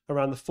stones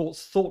around the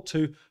forts thought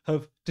to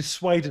have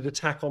dissuaded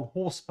attack on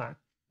horseback.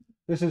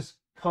 This is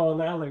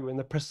Carnalw in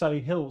the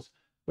Preseli Hills,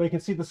 where you can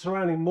see the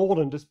surrounding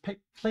moorland is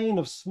picked clean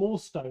of small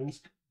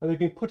stones, and they've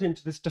been put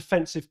into this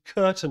defensive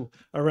curtain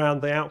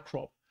around the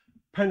outcrop,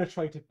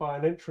 penetrated by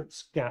an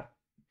entrance gap.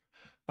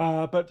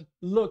 But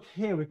look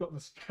here, we've got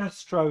this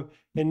Castro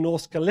in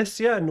North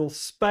Galicia, in North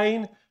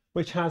Spain,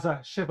 which has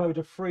a chevaux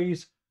de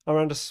frise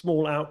around a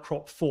small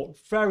outcrop fort.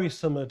 Very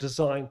similar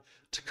design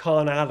to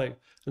Carnalw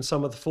and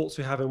some of the forts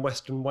we have in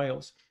Western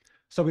Wales.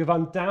 So we've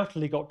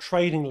undoubtedly got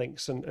trading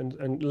links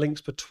and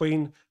links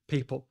between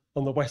people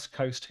on the west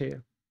coast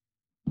here.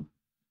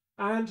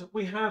 And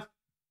we have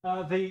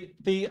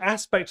the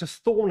aspect of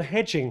thorn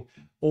hedging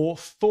or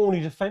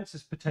thorny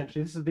defences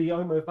potentially. This is the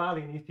Omo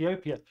Valley in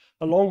Ethiopia,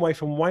 a long way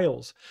from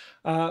Wales.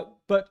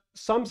 But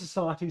some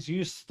societies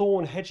use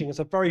thorn hedging as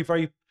a very,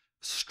 very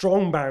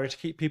strong barrier to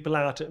keep people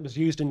out. It was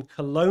used in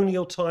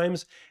colonial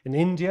times in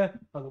India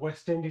and the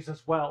West Indies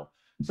as well.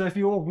 So if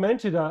you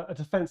augmented a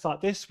defence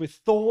like this with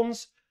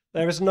thorns,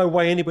 there is no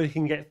way anybody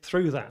can get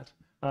through that.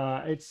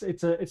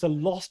 It's a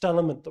lost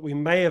element that we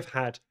may have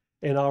had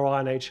in our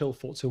Iron Age hill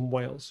forts in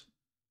Wales.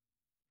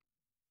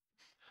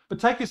 But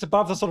take us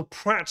above the sort of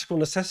practical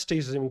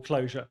necessities of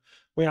enclosure.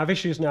 We have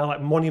issues now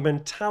like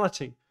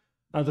monumentality,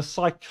 the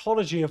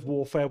psychology of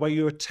warfare, where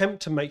you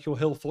attempt to make your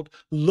hill fort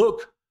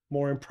look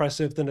more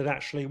impressive than it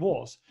actually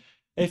was.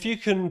 If you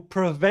can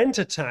prevent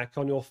attack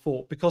on your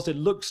fort because it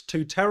looks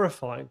too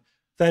terrifying,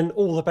 then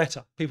all the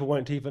better. People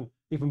won't even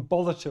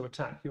bother to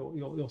attack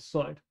your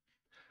site.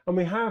 And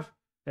we have,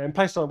 in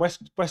places like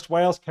West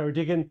Wales,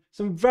 Ceredigion,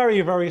 some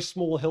very, very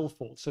small hill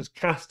forts. There's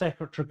Castell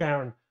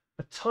Tregaron,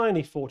 a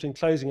tiny fort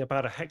enclosing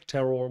about a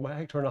hectare or a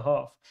hectare and a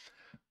half,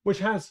 which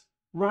has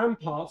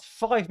ramparts,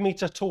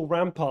 5-metre tall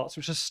ramparts,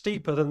 which are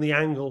steeper than the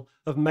angle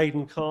of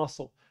Maiden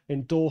Castle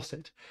in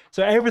Dorset.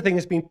 So everything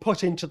has been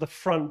put into the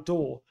front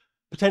door,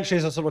 potentially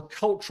as a sort of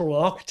cultural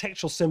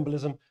architectural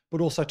symbolism,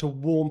 but also to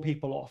warn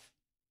people off.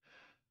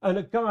 And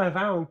at Guy of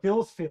Ow and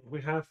Gillsfield, we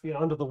have,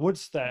 under the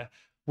woods there,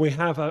 we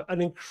have an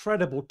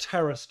incredible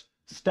terraced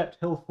stepped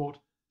hill fort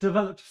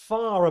developed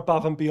far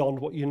above and beyond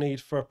what you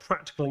need for a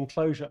practical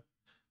enclosure,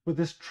 with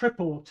this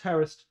triple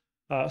terraced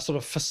sort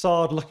of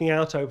facade looking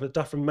out over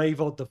Dyffryn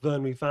Mavod, the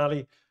Vyrnwy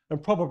Valley,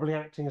 and probably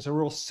acting as a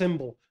real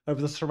symbol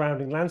over the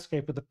surrounding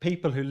landscape of the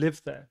people who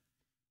live there.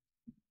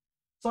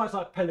 Sites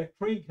like Pennock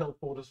Creek hill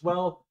fort as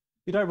well,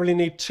 you don't really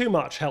need too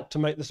much help to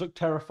make this look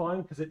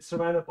terrifying because it's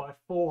surrounded by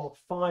 4 or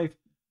 5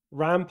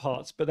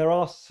 ramparts, but there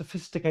are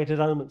sophisticated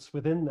elements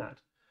within that.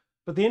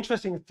 But the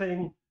interesting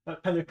thing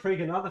at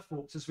Pennycreek and other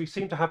forts is we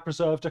seem to have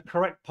preserved a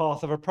correct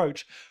path of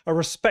approach, a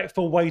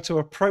respectful way to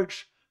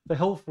approach the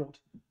hill fort.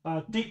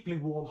 A deeply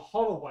worn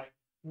holloway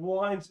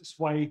winds its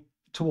way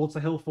towards the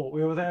hill fort.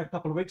 We were there a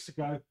couple of weeks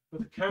ago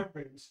with the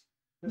Cambrians.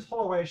 This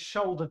holloway is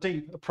shoulder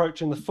deep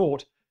approaching the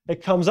fort.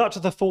 It comes up to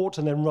the fort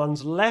and then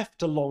runs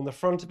left along the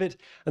front of it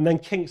and then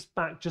kinks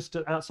back just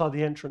outside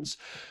the entrance.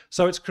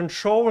 So it's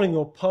controlling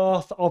your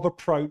path of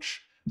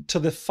approach to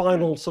the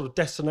final sort of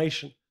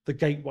destination, the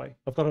gateway.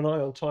 I've got an eye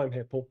on time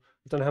here, Paul.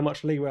 I don't know how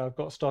much leeway I've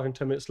got starting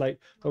 10 minutes late,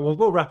 but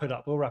we'll wrap it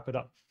up. We'll wrap it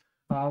up.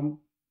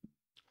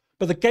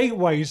 But the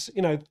gateways,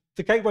 you know,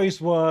 the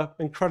gateways were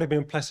incredibly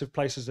impressive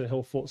places in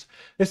hill forts.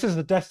 This is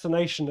the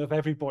destination of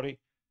everybody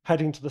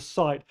heading to the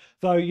site.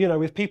 Though, you know,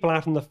 with people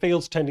out in the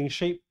fields tending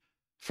sheep,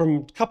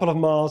 from a couple of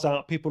miles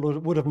out, people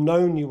would have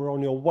known you were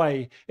on your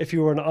way if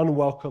you were an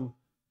unwelcome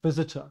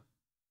visitor.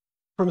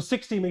 From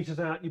 60 meters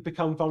out, you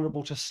become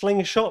vulnerable to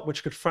slingshot,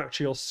 which could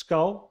fracture your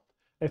skull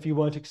if you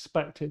weren't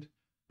expected.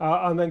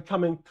 And then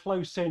coming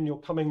close in, you're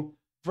coming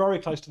very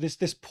close to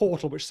this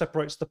portal, which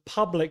separates the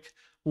public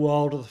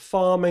world of the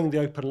farming, the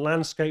open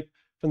landscape,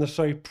 from the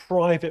very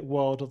private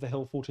world of the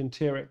hill fort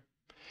interior.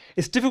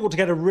 It's difficult to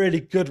get a really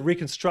good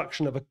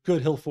reconstruction of a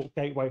good hill fort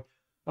gateway.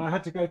 I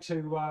had to go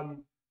to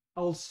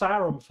Old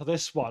Sarum for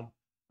this one.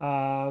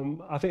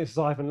 I think this is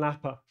Ivan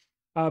Lapper.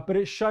 But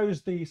it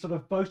shows the sort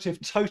of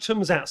votive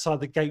totems outside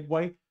the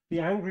gateway, the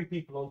angry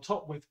people on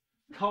top with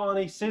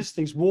carnices,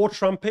 these war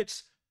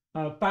trumpets,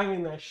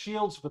 banging their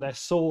shields with their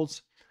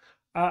swords.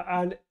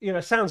 And, you know,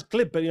 it sounds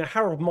glib, but, you know,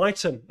 Harold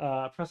Myton,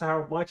 Professor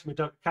Harold Myton, with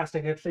Dr.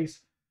 Casting at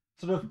least,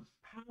 sort of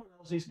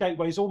parallels these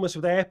gateways almost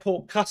with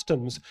airport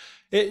customs.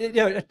 You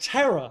know, a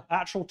terror,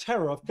 actual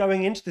terror of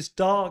going into this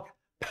dark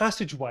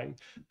passageway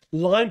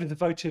lined with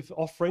votive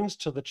offerings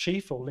to the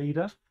chief or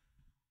leader.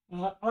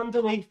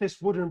 Underneath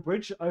this wooden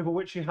bridge over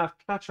which you have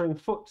clattering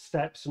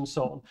footsteps and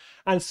so on.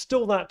 And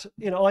still that,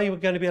 you know, are you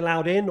going to be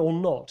allowed in or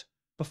not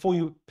before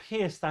you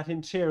pierce that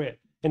interior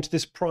into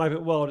this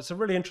private world? It's a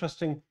really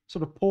interesting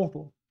sort of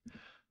portal.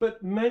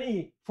 But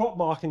many crop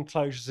mark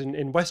enclosures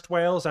in West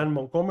Wales and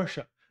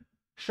Montgomeryshire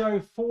show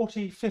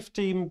 40,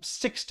 50,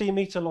 60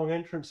 metre long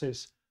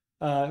entrances,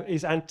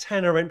 is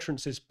antenna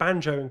entrances,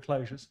 banjo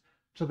enclosures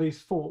to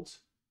these forts.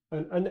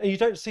 And you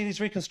don't see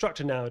these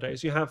reconstructed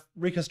nowadays. You have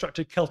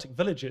reconstructed Celtic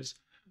villages,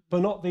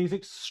 but not these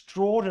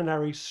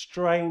extraordinary,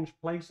 strange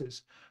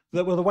places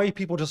that were the way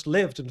people just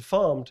lived and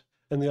farmed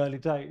in the early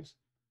days.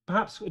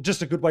 Perhaps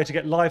just a good way to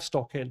get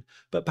livestock in,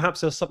 but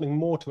perhaps there's something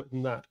more to it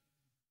than that.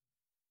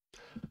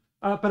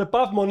 But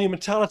above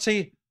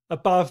monumentality,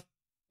 above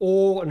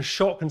awe and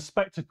shock and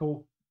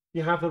spectacle,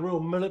 you have the real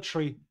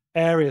military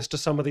areas to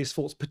some of these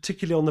forts,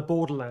 particularly on the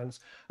borderlands.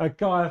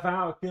 Guy of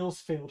Our,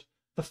 Gillsfield,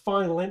 the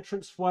final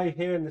entranceway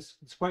here in this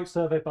great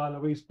survey by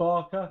Louise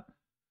Barker.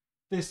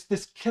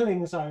 This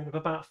killing zone of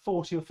about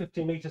 40 or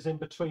 50 meters in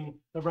between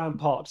the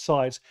rampart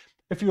sides.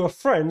 If you are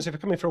friends, if you're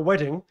coming for a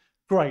wedding,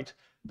 great,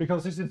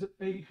 because this is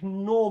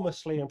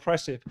enormously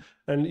impressive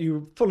and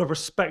you're full of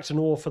respect and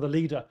awe for the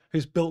leader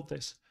who's built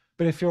this.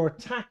 But if you're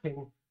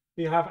attacking,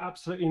 you have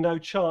absolutely no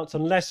chance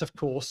unless, of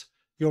course,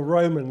 you're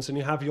Romans and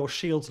you have your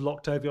shields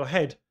locked over your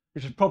head,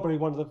 which is probably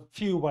one of the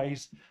few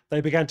ways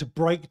they began to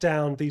break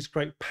down these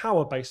great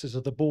power bases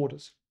of the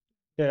borders.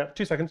 Yeah,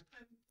 2 seconds.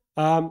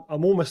 I'm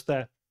almost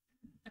there.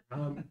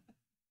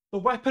 The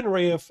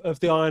weaponry of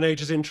the Iron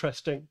Age is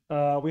interesting.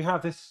 We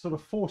have this sort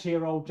of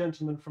 40-year-old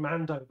gentleman from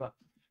Andover,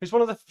 who's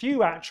one of the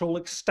few actual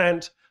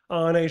extant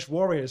Iron Age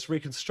warriors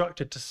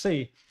reconstructed to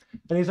see.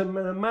 And he's an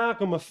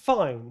amalgam of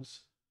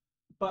finds,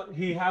 but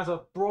he has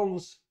a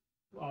bronze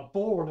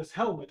boar on his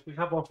helmet. We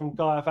have one from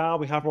Guy of Our,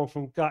 we have one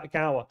from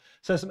Gower.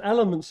 So some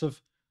elements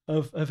of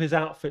his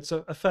outfits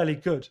are fairly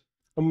good.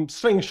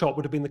 Slingshot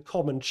would have been the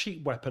common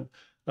cheap weapon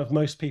of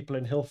most people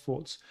in hill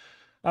forts.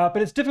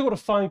 But it's difficult to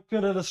find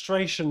good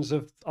illustrations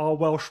of our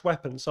Welsh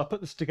weapons. So I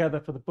put this together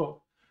for the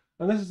book.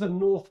 And this is a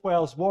North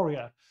Wales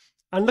warrior.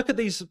 And look at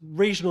these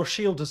regional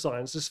shield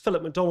designs. As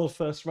Philip MacDonald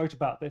first wrote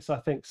about this, I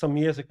think, some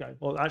years ago.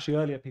 Or actually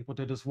earlier people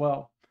did as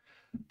well.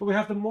 But we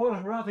have the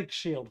Moel-Herethig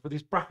shield with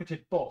his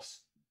bracketed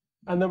boss.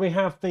 And then we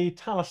have the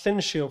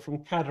Taliesin shield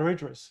from Cadair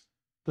Idris,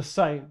 the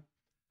same.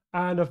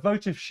 And a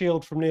votive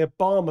shield from near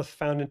Barmouth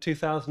found in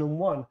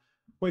 2001,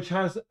 which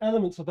has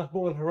elements of the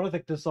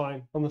Moel-Herethig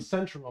design on the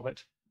centre of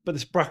it, but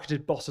this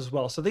bracketed boss as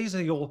well. So these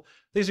are your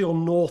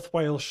North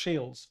Wales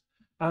shields.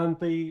 And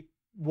the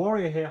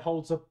warrior here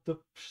holds up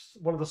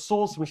one of the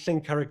swords from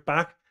Llincerrig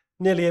back,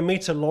 nearly 1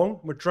 metre long,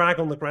 with drag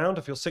on the ground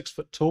if you're 6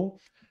 foot tall,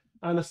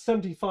 and a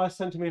 75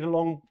 centimetre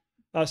long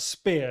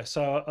spear,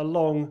 so a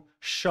long,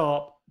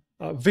 sharp,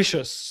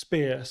 vicious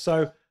spear.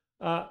 So,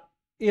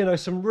 you know,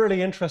 some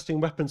really interesting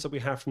weapons that we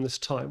have from this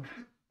time.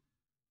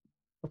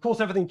 Of course,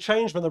 everything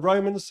changed when the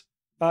Romans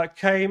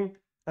came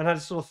and had a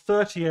sort of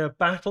 30-year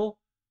battle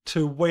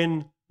to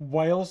win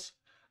Wales.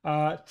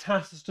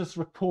 Tacitus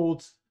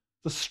records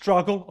the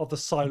struggle of the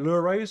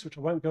Silures, which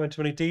I won't go into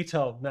any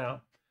detail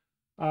now.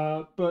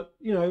 But,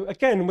 you know,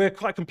 again, we're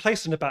quite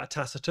complacent about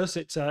Tacitus.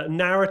 It's a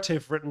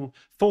narrative written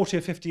 40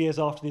 or 50 years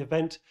after the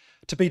event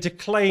to be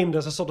declaimed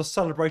as a sort of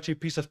celebratory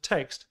piece of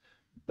text.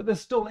 But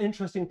there's still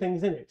interesting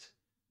things in it.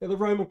 The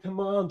Roman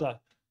commander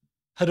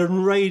had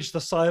enraged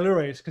the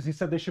Silures because he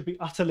said they should be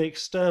utterly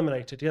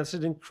exterminated. He has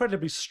an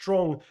incredibly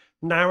strong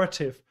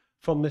narrative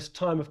from this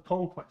time of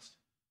conquest.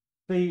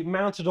 The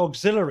mounted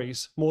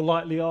auxiliaries, more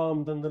lightly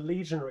armed than the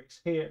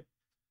legionaries here.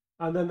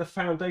 And then the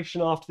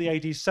foundation after the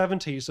AD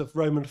 70s of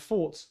Roman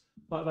forts,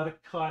 like that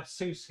of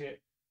Caesus here,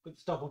 with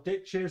its double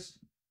ditches,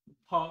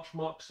 parch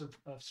marks of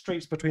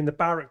streets between the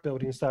barrack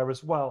buildings there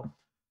as well.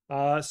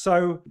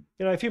 So,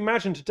 you know, if you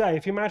imagine today,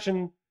 if you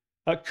imagine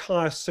at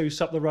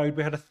Caesus up the road,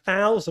 we had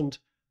 1,000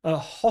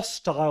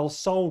 hostile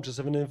soldiers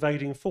of an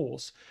invading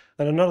force,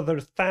 and another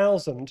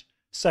 1,000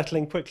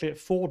 settling quickly at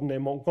Forden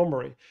in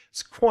Montgomery.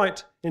 It's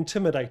quite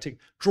intimidating,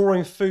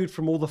 drawing food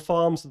from all the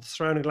farms of the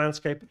surrounding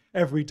landscape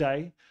every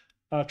day,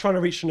 trying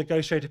to reach a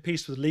negotiated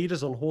peace with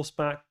leaders on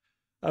horseback,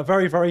 a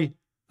very, very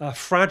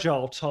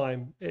fragile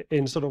time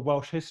in sort of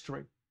Welsh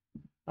history.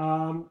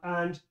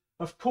 And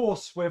of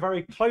course, we're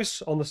very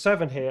close on the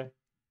Severn here,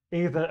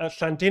 either at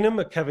Llandinum,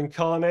 at Cefn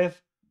Carnedd,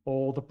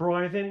 or the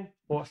Brythyn,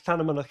 or at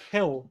Llanymynech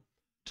Hill,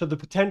 to the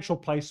potential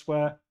place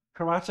where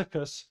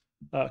Caratacus,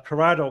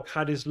 Caradog,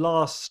 had his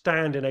last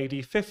stand in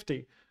AD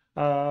 50,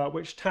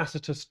 which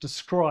Tacitus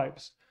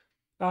describes.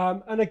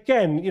 And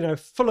again, you know,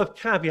 full of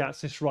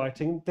caveats, this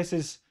writing. This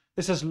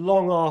is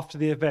long after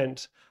the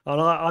event, and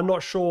I'm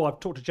not sure. I've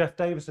talked to Jeff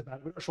Davis about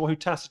it. I'm not sure who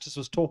Tacitus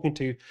was talking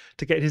to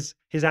get his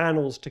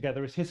annals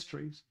together, his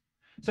histories.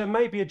 So it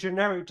may be a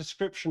generic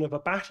description of a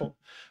battle,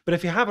 but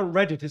if you haven't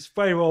read it, it's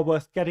very well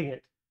worth getting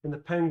it in the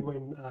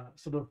Penguin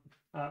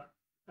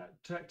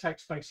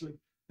text, basically.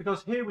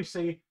 Because here we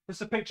see, this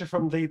is a picture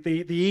from the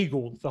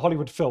Eagle, the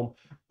Hollywood film,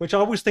 which I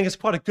always think is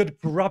quite a good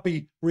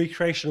grubby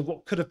recreation of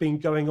what could have been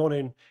going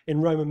on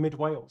in Roman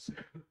mid-Wales.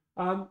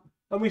 And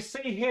we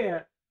see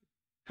here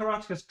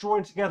Caratacus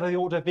drawing together the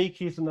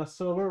Ordovices and the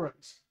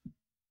Silures,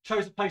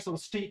 chose a place on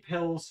steep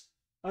hills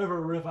over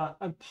a river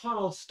and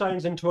piled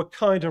stones into a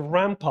kind of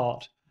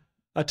rampart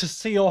to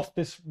see off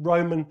this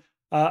Roman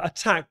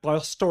attack by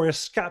Ostorius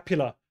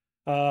Scapula,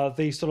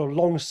 the sort of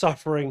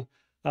long-suffering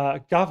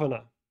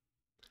governor.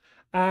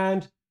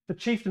 And the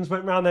chieftains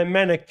went round their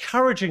men,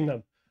 encouraging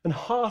them and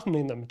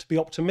heartening them to be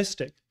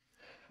optimistic.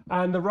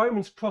 And the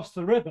Romans crossed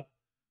the river,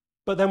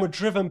 but then were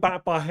driven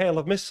back by a hail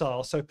of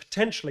missiles, so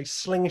potentially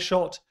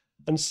slingshot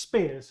and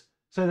spears.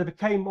 So they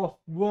became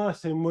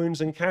worse in wounds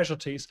and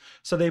casualties.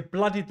 So they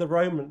bloodied the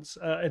Romans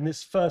in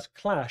this first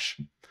clash.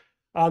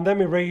 And then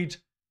we read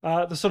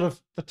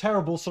the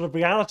terrible sort of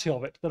reality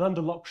of it, that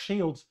under locked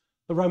shields,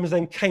 the Romans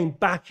then came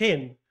back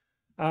in.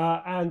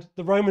 And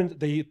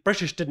the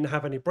British didn't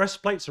have any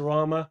breastplates or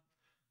armor,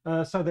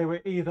 so they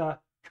were either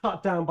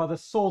cut down by the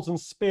swords and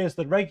spears,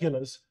 the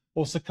regulars,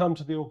 or succumbed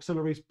to the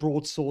auxiliaries'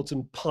 broadswords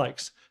and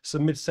pikes. It's a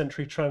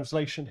mid-century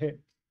translation here.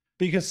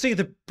 But you can see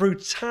the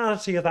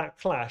brutality of that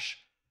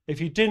clash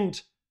if you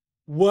didn't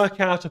work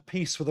out a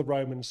peace with the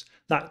Romans,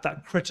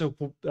 that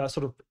critical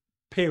sort of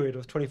period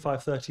of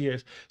 25, 30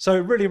 years. So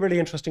really, really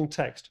interesting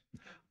text.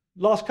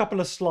 Last couple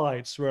of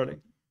slides, really.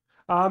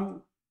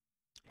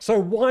 So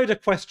wider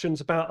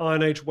questions about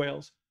Iron Age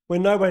Wales. We're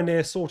nowhere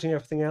near sorting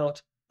everything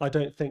out, I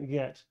don't think,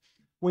 yet.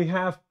 We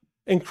have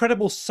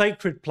incredible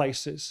sacred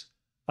places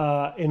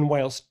in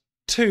Wales,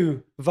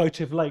 2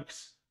 votive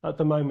lakes at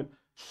the moment.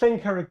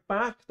 Llancerrig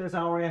Back, there's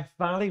RAF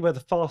Valley, where the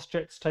fast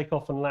jets take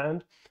off and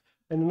land.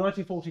 In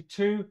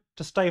 1942,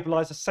 to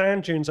stabilise the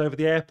sand dunes over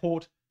the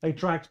airport, they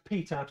dragged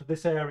peat out of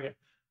this area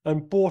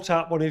and bought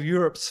out one of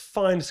Europe's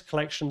finest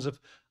collections of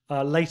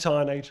late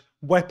Iron Age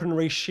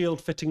weaponry, shield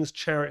fittings,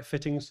 chariot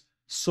fittings,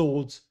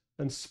 swords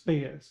and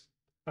spears.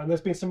 And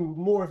there's been some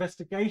more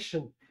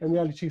investigation in the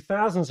early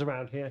 2000s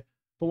around here,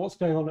 but what's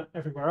going on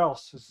everywhere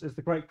else is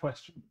the great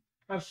question.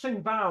 And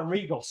Llanfair and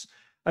Regos,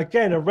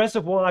 again, a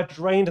reservoir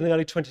drained in the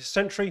early 20th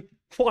century,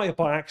 quite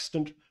by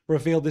accident,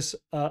 revealed this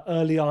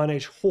early Iron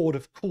Age hoard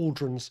of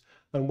cauldrons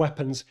and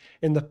weapons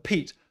in the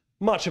peat.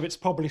 Much of it's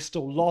probably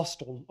still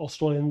lost or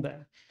still in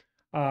there.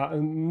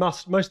 And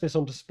most of this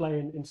on display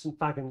in St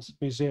Fagans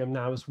Museum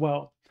now as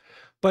well.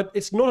 But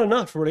it's not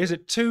enough, really, is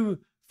it? 2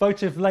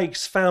 votive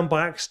lakes found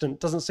by accident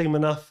doesn't seem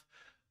enough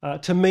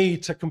to me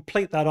to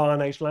complete that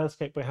Iron Age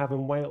landscape we have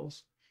in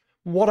Wales.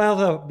 What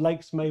other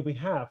lakes may we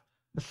have?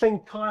 The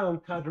Llyn Cael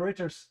and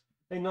Cadwaradrs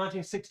in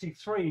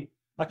 1963,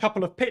 a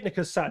couple of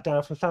picnickers sat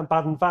down from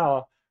Llanbadarn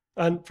Fawr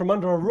and from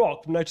under a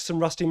rock noticed some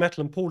rusty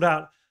metal and pulled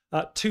out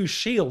 2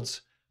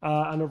 shields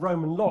and a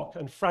Roman lock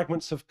and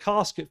fragments of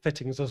casket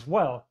fittings as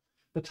well,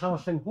 the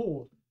Talallyn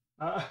Hoard.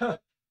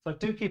 So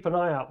do keep an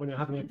eye out when you're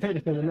having a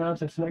picnic in the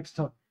mountains next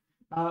time.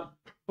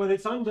 But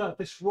it's under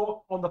this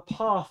rock on the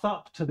path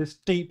up to this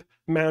deep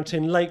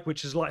mountain lake,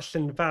 which is like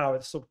Llanfair,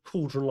 it's sort of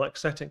cauldron-like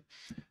setting.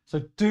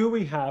 So do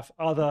we have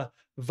other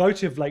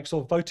votive lakes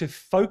or votive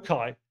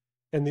foci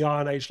in the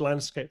Iron Age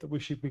landscape that we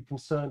should be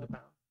concerned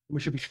about, we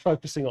should be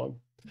focusing on?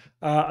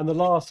 And the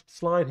last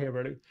slide here,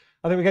 really,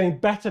 I think we're getting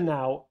better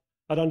now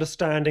at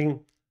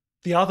understanding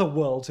the other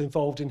worlds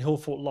involved in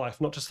Hillfort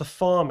life, not just the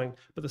farming,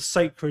 but the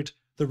sacred,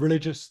 the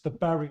religious, the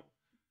burial.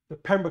 The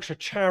Pembrokeshire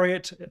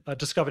chariot,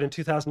 discovered in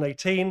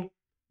 2018,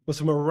 was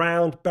from a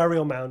round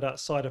burial mound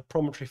outside of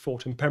Promontory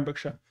Fort in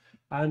Pembrokeshire.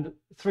 And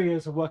 3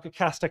 years of work at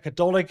Castell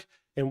Cadolig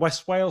in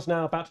West Wales,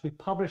 now about to be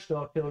published in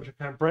Archaeology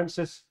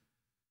Cambrensis,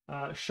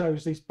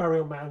 shows these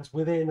burial mounds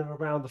within and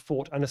around the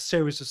fort and a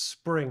series of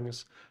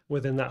springs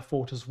within that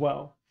fort as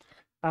well.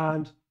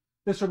 And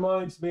this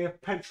reminds me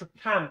of Pentre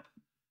Camp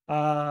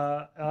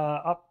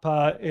up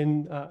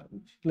in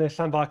near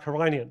Llanfair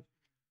Corinion,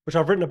 which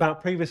I've written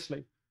about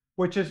previously,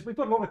 which is, we've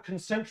got a lot of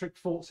concentric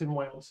forts in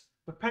Wales,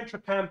 but Pentre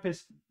Camp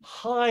is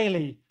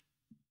highly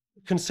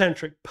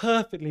concentric,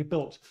 perfectly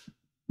built,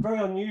 very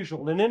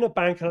unusual, an inner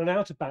bank and an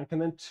outer bank,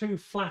 and then two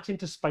flat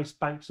interspaced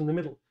banks in the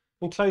middle,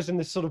 enclosed in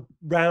this sort of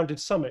rounded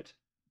summit.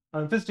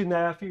 I'm visiting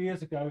there a few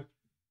years ago,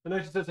 I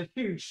noticed there's a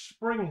huge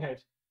spring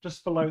head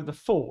just below the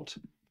fort.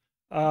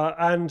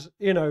 And,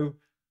 you know,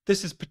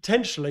 this is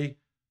potentially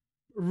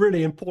a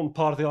really important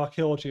part of the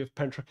archaeology of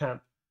Pentre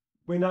Camp.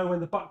 We know when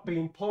the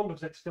Buckbean Pond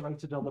was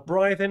excavated on the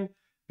Brython,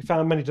 we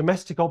found many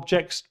domestic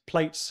objects,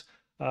 plates,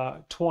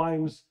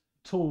 twines,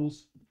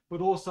 tools,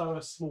 but also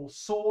a small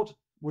sword,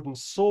 wooden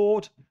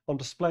sword on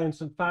display in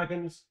St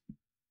Fagans.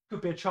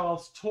 Could be a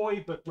child's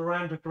toy, but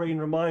Miranda Green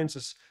reminds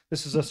us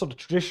this is a sort of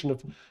tradition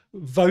of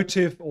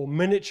votive or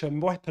miniature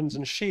weapons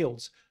and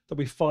shields that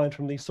we find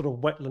from these sort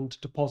of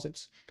wetland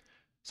deposits.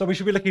 So we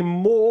should be looking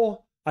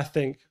more, I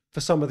think,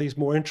 for some of these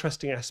more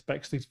interesting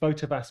aspects, these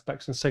votive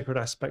aspects and sacred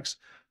aspects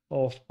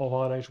of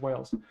Iron Age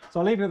Wales. So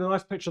I'll leave you with a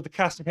nice picture of the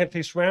Castell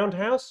Headleys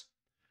Roundhouse,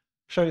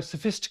 showing the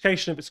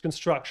sophistication of its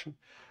construction.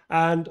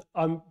 And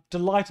I'm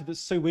delighted that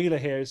Sue Wheeler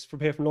here is from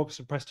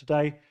Logaston Press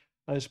today,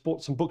 and has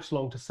brought some books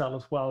along to sell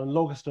as well. And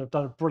Logaston have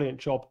done a brilliant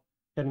job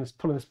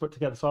pulling this book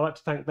together. So I'd like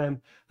to thank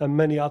them and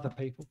many other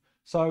people.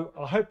 So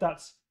I hope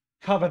that's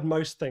covered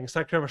most things.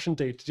 Thank you very much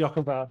indeed. Diolch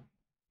yn fawr.